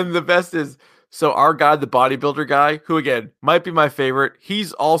 And the best is, so our guy, the bodybuilder guy, who again might be my favorite,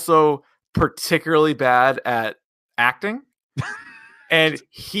 he's also particularly bad at acting. And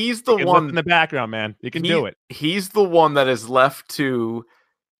he's the one in the background, man. You can do it. He's the one that is left to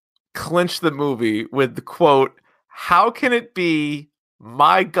clinch the movie with the quote, "How can it be,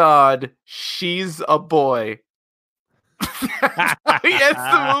 my God, she's a boy?" He ends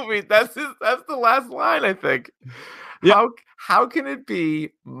the movie. That's the last line, I think. Yep. How can it be,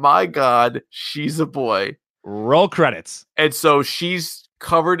 my God, she's a boy? Roll credits. And so she's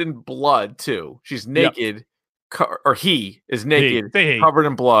covered in blood too. She's naked, or he is naked, covered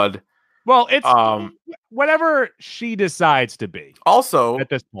in blood. Well, it's whatever she decides to be. Also, at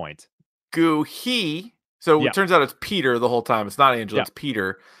this point, it turns out it's Peter the whole time. It's not Angela, it's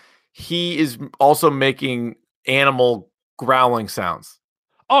Peter. He is also making animal growling sounds.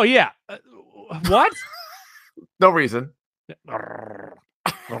 Oh yeah. What? No reason.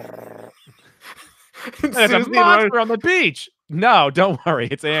 There's a monster on the beach. No, don't worry.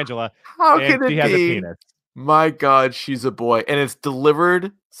 It's Angela. How can it be? Has a penis. My God, she's a boy. And it's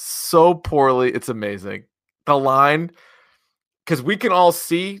delivered so poorly. It's amazing. The line, because we can all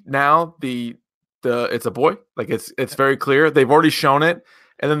see now the it's a boy. Like it's very clear. They've already shown it.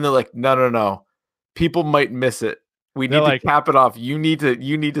 And then they're like, no. People might miss it. We need to cap it off. You need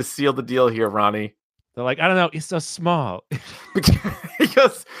to seal the deal here, Ronnie. They're like, I don't know, it's so small.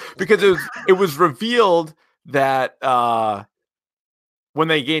 because it was revealed that when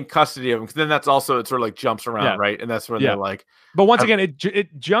they gained custody of him, because then that's also, it sort of like jumps around, right? And that's when they're like, but once again,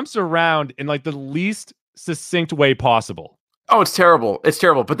 it jumps around in like the least succinct way possible. Oh, it's terrible. It's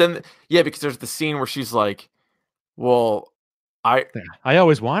terrible. But then, because there's the scene where she's like, well, I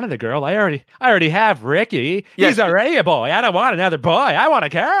always wanted a girl. I already have Ricky. Yeah, He's already a boy. I don't want another boy. I want a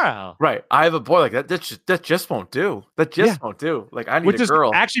girl. Right. I have a boy like that. That just won't do. That just won't do. Like, I need Which a is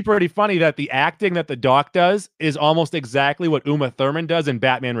girl. actually pretty funny that the acting that the Doc does is almost exactly what Uma Thurman does in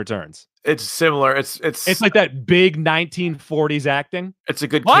Batman Returns. It's similar. It's like that big 1940s acting. It's a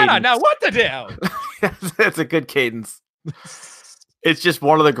good I cadence. don't know what to do. It's a good cadence. It's just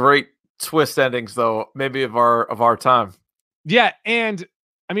one of the great twist endings, though, maybe of our time. Yeah, and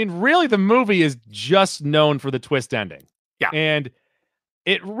I mean, really, the movie is just known for the twist ending. Yeah. And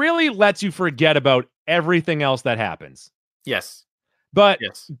it really lets you forget about everything else that happens. Yes. But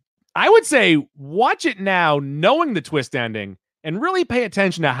Yes. I would say watch it now, knowing the twist ending, and really pay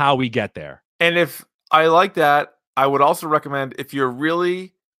attention to how we get there. And if I like that, I would also recommend if you're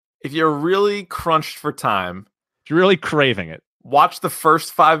really crunched for time, If you're really craving it, watch the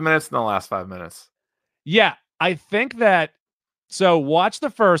first 5 minutes and the last 5 minutes. Yeah, I think that. So watch the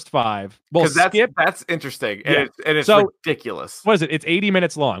first 5. Well, skip. That's interesting, Yeah. and it's So- ridiculous. What is it? It's 80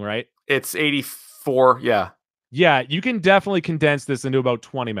 minutes long, right? It's 84. Yeah. Yeah, you can definitely condense this into about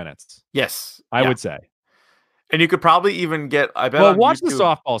 20 minutes. Yes. I Yeah. would say. And you could probably even get. I bet. Well, on watch the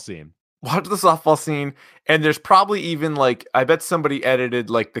YouTube, softball scene. Watch the softball scene, and there's probably even like I bet somebody edited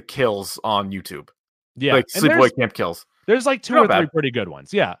like the kills on YouTube, Yeah, like and Sleepaway Camp kills. there's like 2 Not or 3 bad. pretty good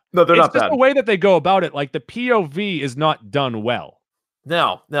ones. Yeah, No, they're it's not just bad. the way that they go about it. Like the POV is not done well.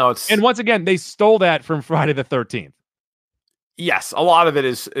 No, it's And once again, they stole that from Friday the 13th. yes, a lot of it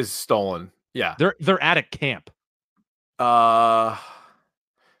is stolen. Yeah. They're at a camp.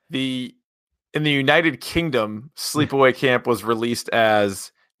 In the United Kingdom, Sleepaway Camp was released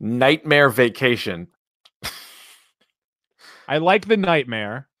as Nightmare Vacation. I like the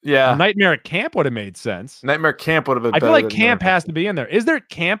Nightmare. Yeah. Nightmare at Camp would have made sense. Nightmare Camp would have been I better. feel like than camp Nightmare. has to be in there. Is there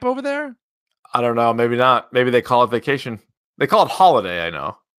camp over there? I don't know. Maybe not. Maybe they call it vacation. They call it holiday, I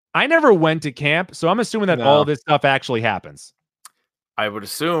know. I never went to camp, so I'm assuming that No. all this stuff actually happens. I would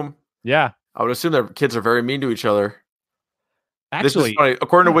assume. Yeah. I would assume their kids are very mean to each other. This Actually, is funny.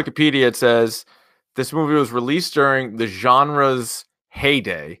 According to Wikipedia, it says this movie was released during the genre's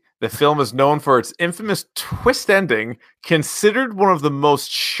heyday. The film is known for its infamous twist ending, considered one of the most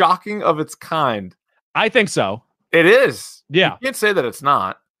shocking of its kind. I think so. It is. Yeah. You can't say that it's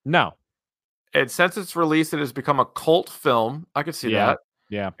not. No. And since its release, it has become a cult film. I could see Yeah. that.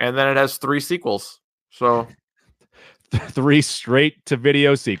 Yeah. And then it has 3 sequels. So, 3 straight to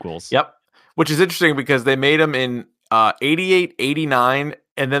video sequels. yep. Which is interesting because they made them in 88, 89,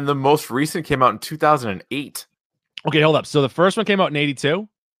 and then the most recent came out in 2008. Okay, hold up. So the first one came out in 82?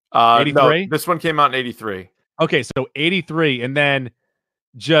 No, 83? this one came out in 83. Okay, so 83, and then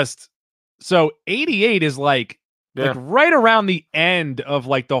so 88 is like Yeah. right around the end of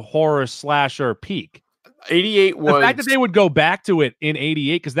like the horror slasher peak. 88 was. The fact that they would go back to it in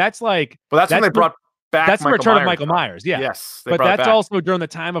 88, because that's like Well, that's when they brought back. that's the Michael return of Myers Michael from. Myers. Yeah. Yes, they But brought it that's back. also during the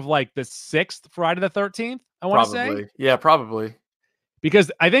time of like the 6th Friday the 13th, I want to say. Probably. Yeah, probably.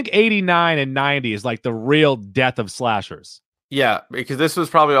 Because I think 89 and 90 is like the real death of slashers. Yeah, because this was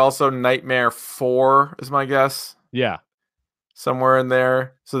probably also Nightmare 4, is my guess. Yeah. Somewhere in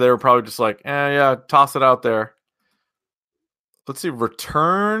there. So they were probably just like, yeah, toss it out there. Let's see.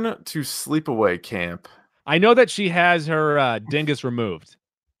 Return to Sleepaway Camp. I know that she has her dingus removed.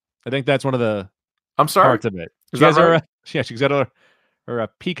 I think that's one of the I'm sorry. parts of it. Is She has that her, right? yeah, she's got her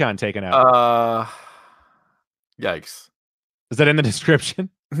pecan taken out. Yikes. Is that in the description?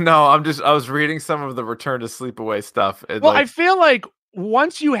 No, I was reading some of the Return to Sleepaway stuff. And Well, I like, feel like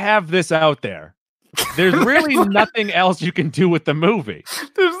once you have this out there, there's really nothing else you can do with the movie.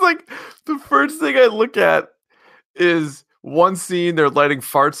 there's like the first thing I look at is one scene they're lighting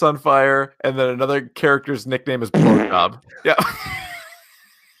farts on fire, and then another character's nickname is Blowjob. Yeah.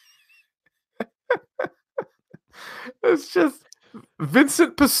 It's just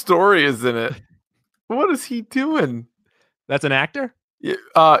Vincent Pastore is in it. What is he doing? That's an actor? You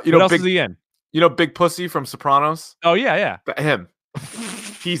What know, else big, is he in? Big Pussy from Sopranos. Oh, yeah. Him.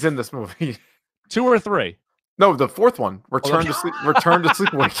 He's in this movie. 2 or 3. No, the 4th one. Return to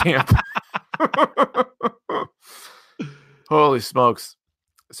Sleepaway Camp. Holy smokes!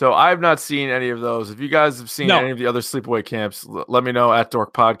 So I have not seen any of those. If you guys have seen No. any of the other sleepaway camps, let me know at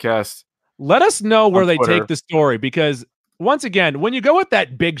Dork Podcast. Let us know where On they Twitter. take the story, because once again, when you go with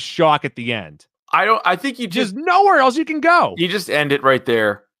that big shock at the end, I think you just just nowhere else you can go. end it right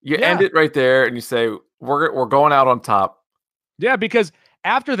there. You Yeah. end it right there, and you say we're going out on top. Yeah, because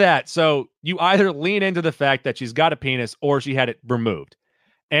after that, so you either lean into the fact that she's got a penis or she had it removed.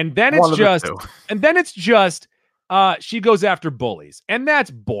 And then One it's of the just she goes after bullies. And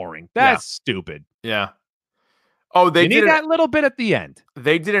that's boring. That's stupid. Yeah. Oh, they You need did that little bit at the end.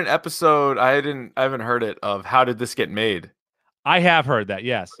 They did an episode. I haven't heard it of how did this get made? I have heard that,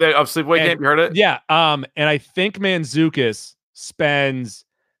 yes. Of Sleepaway Camp, you heard it? Yeah. And I think Mantzoukas spends,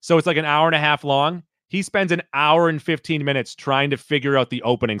 so it's like an hour and a half long. He spends an hour and 15 minutes trying to figure out the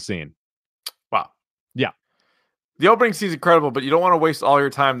opening scene. Wow. Yeah. The opening scene is incredible, but you don't want to waste all your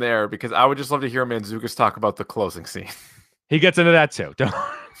time there because I would just love to hear Mantzoukas talk about the closing scene. He gets into that too.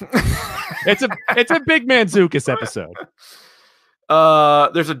 It's a big Mantzoukas episode.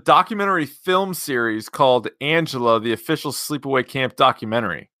 There's a documentary film series called Angela, the official Sleepaway Camp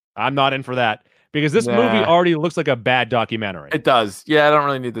documentary. I'm not in for that because this movie already looks like a bad documentary. It does. Yeah, I don't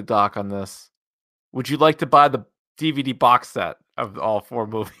really need the doc on this. Would you like to buy the DVD box set of all 4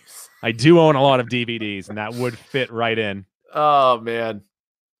 movies? I do own a lot of DVDs, and that would fit right in. Oh man.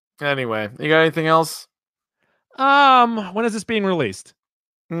 Anyway, you got anything else? When is this being released?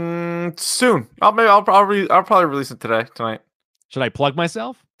 Soon. I'll probably release it tonight. Should I plug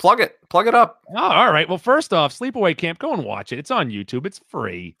myself? Plug it up. Oh, all right. Well, first off, Sleepaway Camp, go and watch it. It's on YouTube. It's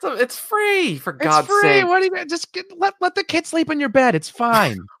free. It's free, for God's sake. It's free. What do you just let the kids sleep in your bed? It's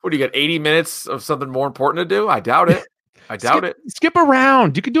fine. What do you get? 80 minutes of something more important to do? I doubt it. Skip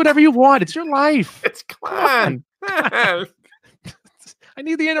around. You can do whatever you want. It's your life. It's fun. I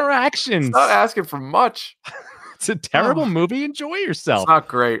need the interactions. It's not asking for much. It's a terrible movie. Enjoy yourself. It's not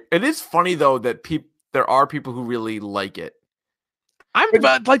great. It is funny though that there are people who really like it.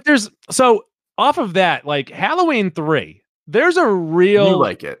 So off of that, like Halloween 3, there's a real. You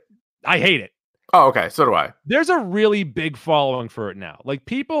like it. I hate it. Oh, okay. So do I. There's a really big following for it now. Like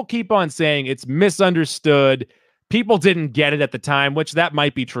people keep on saying it's misunderstood. People didn't get it at the time, which that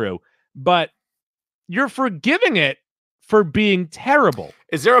might be true, but you're forgiving it for being terrible.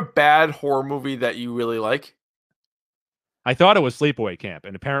 Is there a bad horror movie that you really like? I thought it was Sleepaway Camp,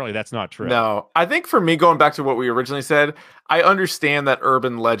 and apparently that's not true. No, I think for me, going back to what we originally said, I understand that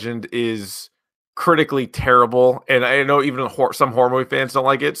Urban Legend is critically terrible, and I know even some horror movie fans don't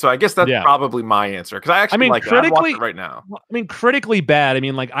like it. So I guess that's probably my answer because I actually like it. I'm watching it right now. I mean, critically bad. I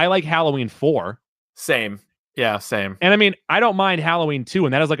mean, like I like Halloween 4. Same. Yeah, same. And I mean, I don't mind Halloween 2,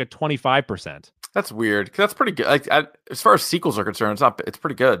 and that is like a 25%. That's weird because that's pretty good. Like as far as sequels are concerned, it's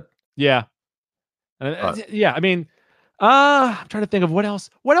pretty good. Yeah. Yeah. I mean. I'm trying to think of what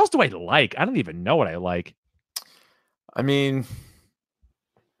else. What else do I like? I don't even know what I like. I mean,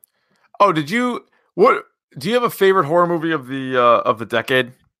 do you have a favorite horror movie of the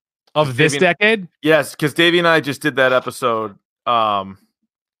decade? Of this decade? Yes, because Davey and I just did that episode. I'm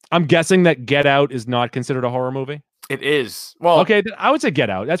guessing that Get Out is not considered a horror movie. It is. Well, okay, I would say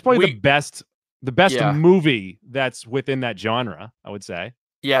Get Out. That's probably the best movie that's within that genre, I would say.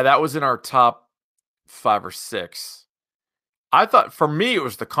 Yeah, that was in our top 5 or 6. I thought for me it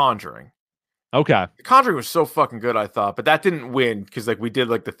was The Conjuring. Okay. The Conjuring was so fucking good, I thought, but that didn't win because like we did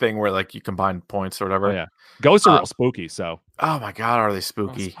like the thing where like you combine points or whatever. Oh, yeah. Ghosts are real spooky, so. Oh my God, are they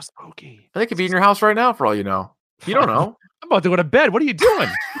spooky? Oh, so spooky. They could be in your house right now for all you know. You don't know. I'm about to go to bed. What are you doing?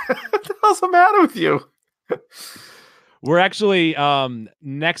 What the hell's the matter with you? We're actually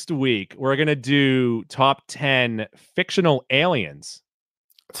next week we're gonna do top 10 fictional aliens.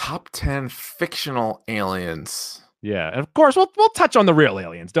 Top 10 fictional aliens. Yeah, and of course we'll touch on the real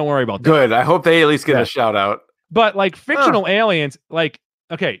aliens. Don't worry about that. Good. I hope they at least get a shout out. But like fictional aliens, like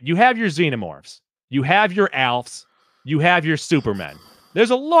okay, you have your xenomorphs, you have your Alfs, you have your Supermen.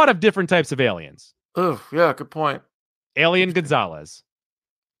 There's a lot of different types of aliens. Oh, yeah, good point. Alien Gonzalez.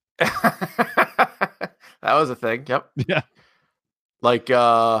 That was a thing. Yep. Yeah. Like,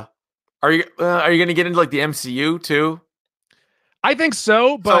 are you gonna get into like the MCU too? I think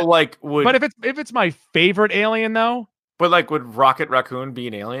so, but if it's my favorite alien though, but like would Rocket Raccoon be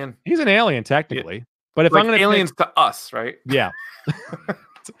an alien? He's an alien technically, yeah. But if like I'm gonna aliens to us, right? Yeah,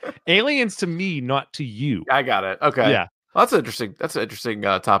 aliens to me, not to you. I got it. Okay, yeah, well, that's interesting. That's an interesting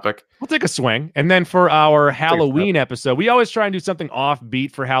topic. We'll take a swing, and then for our Halloween episode, we always try and do something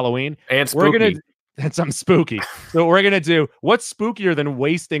offbeat for Halloween, and spooky. That's something spooky. So we're gonna do what's spookier than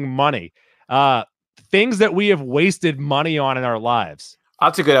wasting money. Things that we have wasted money on in our lives.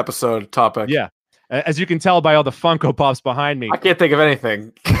 That's a good episode topic. Yeah. As you can tell by all the Funko Pops behind me. I can't think of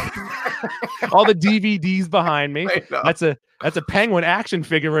anything. All the DVDs behind me. That's a penguin action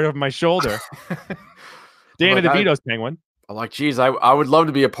figure right over my shoulder. Danny DeVito's penguin. I'm like, geez, I would love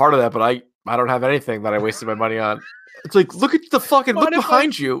to be a part of that, but I don't have anything that I wasted my money on. It's like, look at the fucking look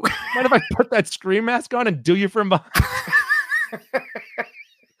behind you. Mind if I put that Scream mask on and do you from behind?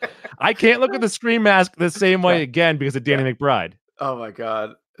 I can't look at the Scream mask the same way again because of Danny McBride. Oh my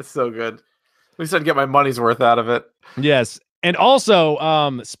God. It's so good. At least I'd get my money's worth out of it. Yes. And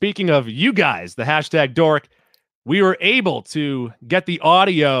also, speaking of you guys, the hashtag dork, we were able to get the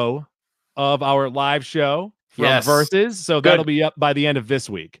audio of our live show from Versus, so that'll be up by the end of this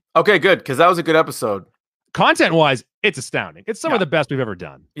week. Okay, good, because that was a good episode. Content-wise, it's astounding. It's some of the best we've ever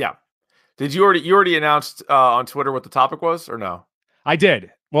done. Yeah. Did you already announced on Twitter what the topic was, or no? I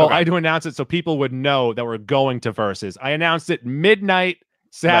did. Well, I had to announce it so people would know that we're going to Versus. I announced it midnight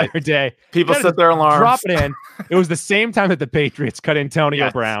Saturday. Nice. People set their alarms. Drop it in. It was the same time that the Patriots cut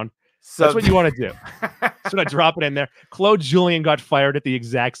Antonio Brown. So that's what you want to do. So I drop it in there. Claude Julien got fired at the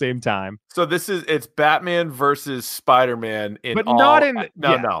exact same time. So it's Batman versus Spider-Man not in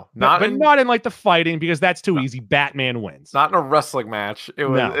like the fighting, because that's too easy. Batman wins. Not in a wrestling match.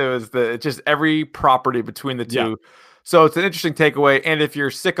 It's just every property between the two. Yeah. So it's an interesting takeaway. And if you're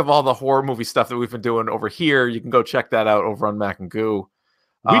sick of all the horror movie stuff that we've been doing over here, you can go check that out over on Mac and Goo.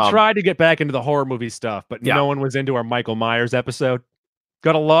 We tried to get back into the horror movie stuff, but no one was into our Michael Myers episode.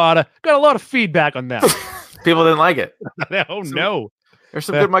 Got a lot of feedback on that. People didn't like it. No. There's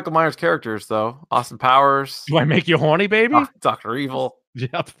some good Michael Myers characters though. Austin Powers. Do I make you horny, baby? Dr. Evil.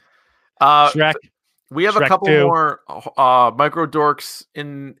 Yep. Shrek. We have Shrek a couple 2. more micro dorks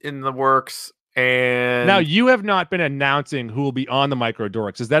in the works. And now you have not been announcing who will be on the micro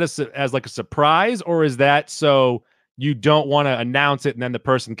dorks. Is that as like a surprise, or is that so you don't want to announce it and then the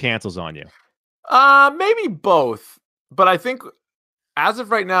person cancels on you? Maybe both. But I think as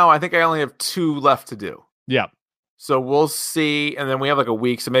of right now, I think I only have 2 left to do. Yeah. So we'll see. And then we have like a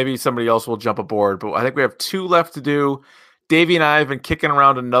week. So maybe somebody else will jump aboard. But I think we have 2 left to do. Davey and I have been kicking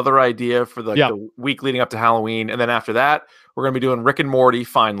around another idea for the week leading up to Halloween. And then after that, we're going to be doing Rick and Morty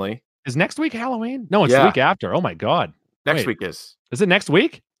finally. Is next week Halloween? No, it's the week after. Oh my God. Next week is. Is it next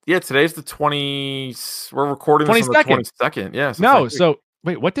week? Yeah, today's the 20th. We're recording this on the 22nd. Yeah. So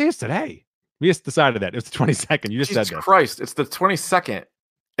wait, what day is today? We just decided that. It's the 22nd. You just said that. Christ, it's the 22nd,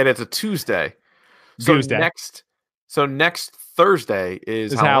 and it's a Tuesday. So next Thursday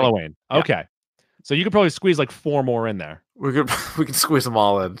is Halloween. Okay. So you could probably squeeze like 4 more in there. We can squeeze them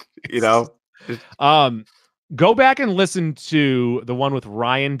all in, you know? Go back and listen to the one with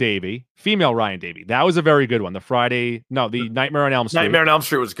Ryan Davey, female Ryan Davey. That was a very good one. The Nightmare on Elm Street. Nightmare on Elm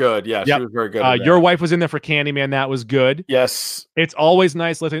Street was good. Yeah, she was very good. Your wife was in there for Candyman. That was good. Yes. It's always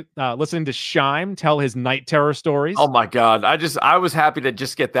nice listening to Shime tell his night terror stories. Oh my God. I was happy to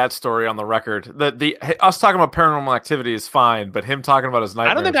just get that story on the record. Us talking about Paranormal Activity is fine, but him talking about his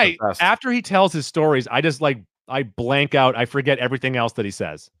nightmares. I don't think after he tells his stories, I blank out. I forget everything else that he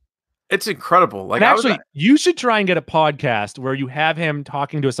says. It's incredible. Like, actually, you should try and get a podcast where you have him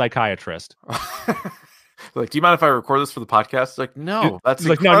talking to a psychiatrist. Like, do you mind if I record this for the podcast? Like, no, that's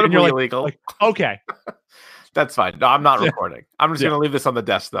incredibly illegal. Like, okay. That's fine. No, I'm not recording. I'm just going to leave this on the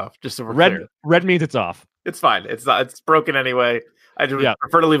desk, though, just so we're clear. Red means it's off. It's fine. It's not. It's broken anyway. I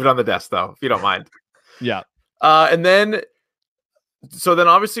prefer to leave it on the desk, though, if you don't mind. Yeah. And then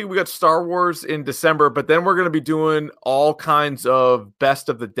obviously we got Star Wars in December, but then we're going to be doing all kinds of best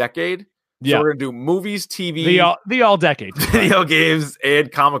of the decade. So we're going to do movies, TV, the all decade, video games,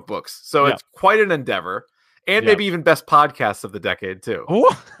 and comic books. So it's quite an endeavor, and maybe even best podcasts of the decade too.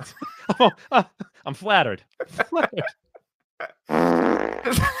 I'm flattered.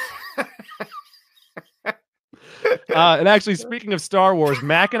 And actually, speaking of Star Wars,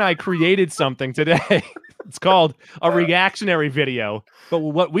 Mac and I created something today. It's called a reactionary video. But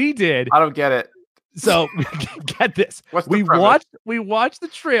what we did, I don't get it. So get this. We watched the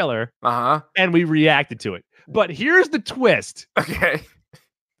trailer and we reacted to it. But here's the twist. Okay.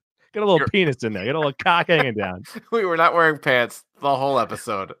 Got a little penis in there. Got a little cock hanging down. We were not wearing pants the whole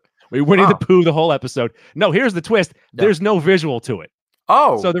episode. We Winnie the Pooh the whole episode. No, here's the twist. There's no visual to it.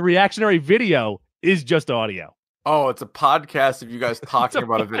 Oh. So the reactionary video is just audio. Oh, it's a podcast of you guys talking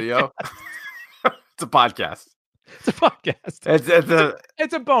about a video. It's a podcast. It's a podcast.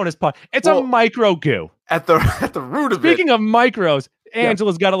 It's a bonus pod. It's a micro goo. At the root of Speaking of micros,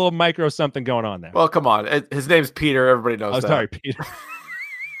 Angela's got a little micro something going on there. Well, come on. His name's Peter. Everybody knows that. Sorry, Peter.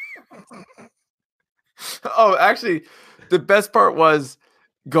 Oh, actually, the best part was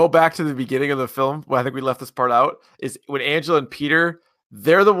go back to the beginning of the film. Well, I think we left this part out. Is when Angela and Peter,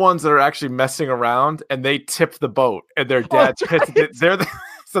 they're the ones that are actually messing around, and they tip the boat, and their dad hits it.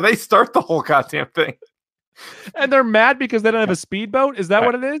 So they start the whole goddamn thing. And they're mad because they don't have a speedboat? Is that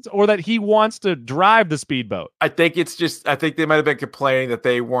what it is? Or that he wants to drive the speedboat? I think they might have been complaining that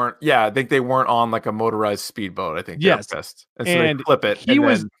they weren't. Yeah, I think they weren't on like a motorized speedboat. I think yes. Best. And so they flip it. He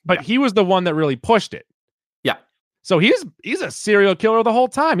was the one that really pushed it. Yeah. So he's a serial killer the whole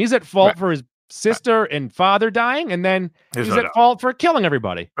time. He's at fault for his sister and father dying, and then he's at fault for killing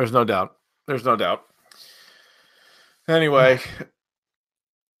everybody. There's no doubt. Anyway.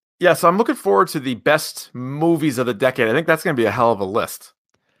 Yeah, so I'm looking forward to the best movies of the decade. I think that's going to be a hell of a list.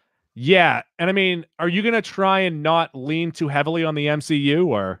 Yeah, and I mean, are you going to try and not lean too heavily on the MCU,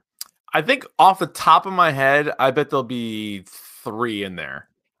 or? I think off the top of my head, I bet there'll be 3 in there.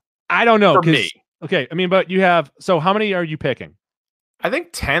 I don't know. For me. Okay, I mean, but you have, so how many are you picking? I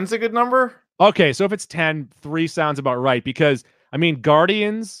think 10's a good number. Okay, so if it's 10, 3 sounds about right, because, I mean,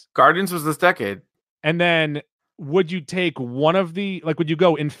 Guardians was this decade. and then would you take one of the, like, would you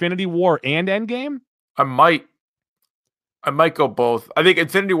go Infinity War and Endgame? I might go both. I think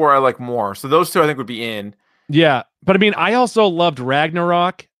Infinity War I like more. So those 2 I think would be in. Yeah, but I mean, I also loved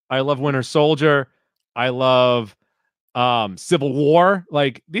Ragnarok. I love Winter Soldier. I love Civil War.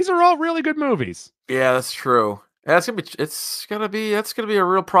 Like, these are all really good movies. Yeah, that's true. That's gonna be a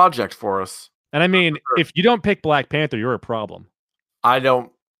real project for us. And I mean, if you don't pick Black Panther, you're a problem. I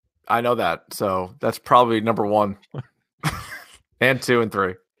know that. So that's probably number 1 and 2 and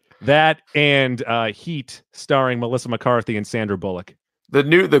 3. That and Heat, starring Melissa McCarthy and Sandra Bullock. The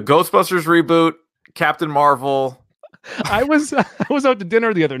Ghostbusters reboot, Captain Marvel. I was out to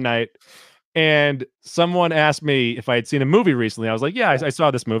dinner the other night, and someone asked me if I had seen a movie recently. I was like, yeah, I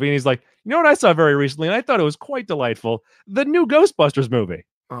saw this movie. And he's like, you know what I saw very recently? And I thought it was quite delightful. The new Ghostbusters movie.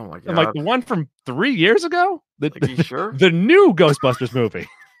 Oh my God. I'm like, the one from 3 years ago? You sure? The new Ghostbusters movie.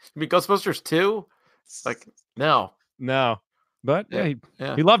 I mean, Ghostbusters 2? Like, no. But yeah,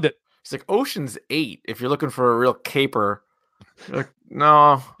 Yeah. he loved it. It's like Ocean's 8 if you're looking for a real caper. Like,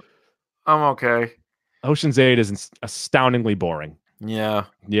 no, I'm okay. Ocean's 8 is astoundingly boring. Yeah.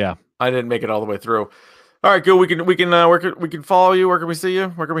 Yeah. I didn't make it all the way through. All right, good. We can follow you. Where can we see you?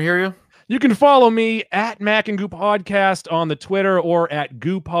 Where can we hear you? You can follow me at Mac and Goop Podcast on the Twitter or at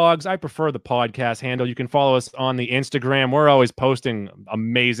Goophogs. I prefer the podcast handle. You can follow us on the Instagram. We're always posting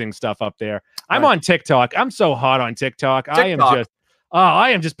amazing stuff up there. I'm on TikTok. I'm so hot on TikTok. I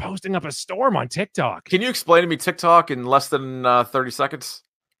am just posting up a storm on TikTok. Can you explain to me TikTok in less than 30 seconds?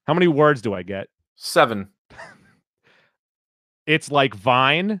 How many words do I get? 7. It's like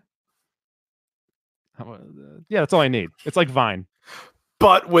Vine. Yeah, that's all I need. It's like Vine.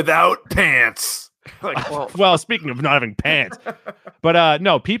 But without pants. Well, speaking of not having pants. But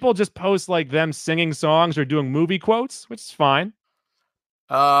no, people just post like them singing songs or doing movie quotes, which is fine.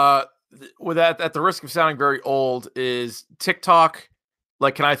 With that, at the risk of sounding very old, is TikTok,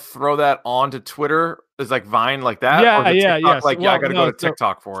 like, can I throw that onto Twitter? Is like Vine like that? Yeah. Like, I got to go to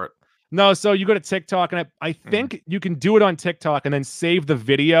TikTok for it. No, so you go to TikTok, and I think you can do it on TikTok and then save the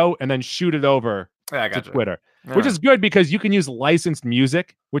video and then shoot it over to Twitter, which is good because you can use licensed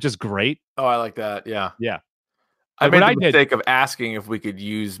music, which is great. Oh, I like that. Yeah. Yeah. I made the mistake of asking if we could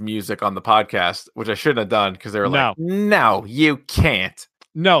use music on the podcast, which I shouldn't have done because they were like, no, you can't.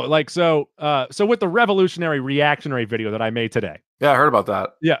 No, like, so with the revolutionary reactionary video that I made today. Yeah, I heard about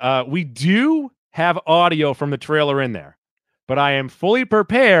that. Yeah, we do have audio from the trailer in there, but I am fully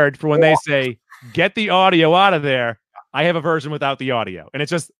prepared for when they say, get the audio out of there. I have a version without the audio, and it's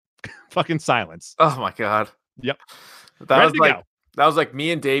just fucking silence. Oh my God. Yep. That was like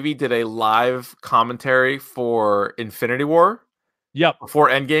me and Davey did a live commentary for Infinity War. Yep. Before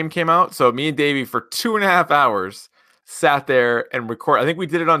Endgame came out. So me and Davey for 2.5 hours sat there and record. I think we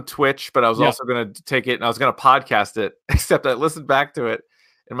did it on Twitch, but I was also going to take it and I was going to podcast it, except I listened back to it.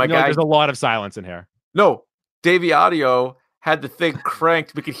 And there's a lot of silence in here. No, Davey Audio had the thing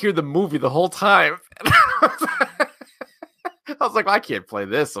cranked. We could hear the movie the whole time. I was like, I can't play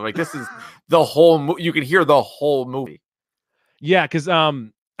this. I'm like, this is the whole movie. You can hear the whole movie. Yeah, because I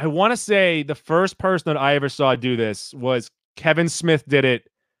want to say the first person that I ever saw do this was Kevin Smith. Did it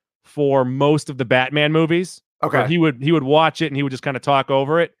for most of the Batman movies. Okay. He would watch it and he would just kind of talk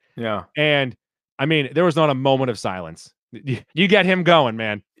over it. Yeah. And I mean, there was not a moment of silence. You get him going,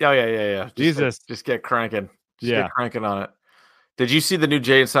 man. Yeah. Just get cranking. Get cranking on it. Did you see the new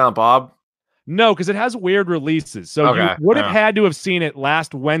Jay and Silent Bob? No, because it has weird releases. So you would have had to have seen it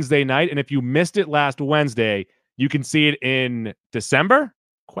last Wednesday night. And if you missed it last Wednesday, you can see it in December?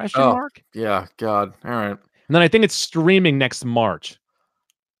 Question mark? Yeah, God. All right. And then I think it's streaming next March.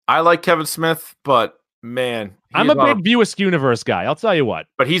 I like Kevin Smith, but man, I'm a big View Askewniverse guy. I'll tell you what.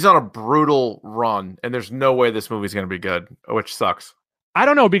 But he's on a brutal run, and there's no way this movie's going to be good, which sucks. I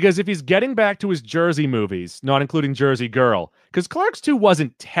don't know, because if he's getting back to his Jersey movies, not including Jersey Girl, because Clerks 2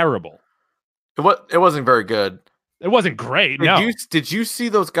 wasn't terrible. It wasn't very good. It wasn't great, Did you see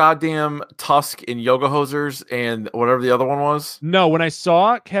those goddamn Tusk in Yoga Hosers and whatever the other one was? No, when I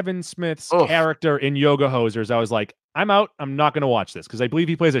saw Kevin Smith's character in Yoga Hosers, I was like, I'm out. I'm not going to watch this because I believe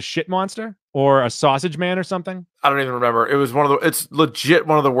he plays a shit monster or a sausage man or something. I don't even remember. It was it's legit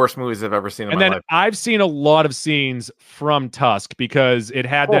one of the worst movies I've ever seen in my life. I've seen a lot of scenes from Tusk because it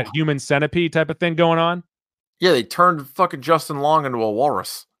had that human centipede type of thing going on. Yeah, they turned fucking Justin Long into a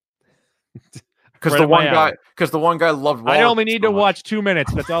walrus. Because the one guy loved walrus. I only need to watch 2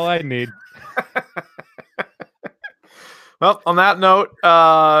 minutes. That's all I need. Well, on that note,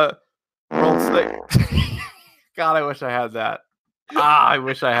 God, I wish I had that. I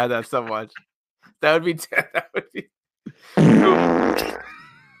wish I had that so much. That would be.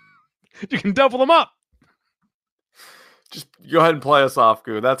 You can double them up. Just go ahead and play us off,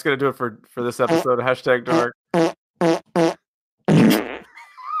 Goo. That's gonna do it for this episode of Hashtag Dark.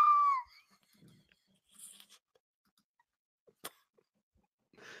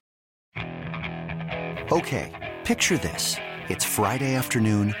 Okay, picture this. It's Friday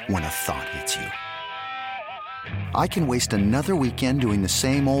afternoon when a thought hits you. I can waste another weekend doing the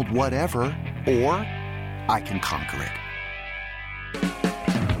same old whatever, or I can conquer it.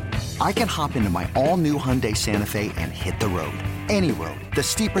 I can hop into my all-new Hyundai Santa Fe and hit the road. Any road. The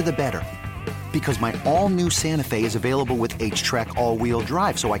steeper, the better. Because my all-new Santa Fe is available with H-Track all-wheel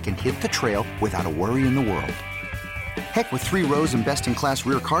drive, so I can hit the trail without a worry in the world. Heck, with 3 rows and best-in-class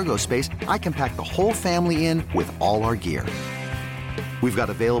rear cargo space, I can pack the whole family in with all our gear. We've got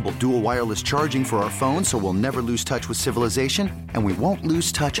available dual wireless charging for our phones, so we'll never lose touch with civilization, and we won't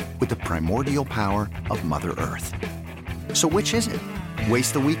lose touch with the primordial power of Mother Earth. So which is it?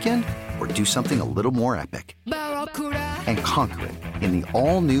 Waste the weekend or do something a little more epic? And conquer it in the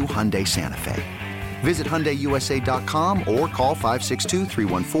all-new Hyundai Santa Fe. Visit HyundaiUSA.com or call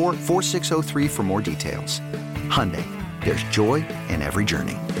 562-314-4603 for more details. Hyundai, there's joy in every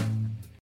journey.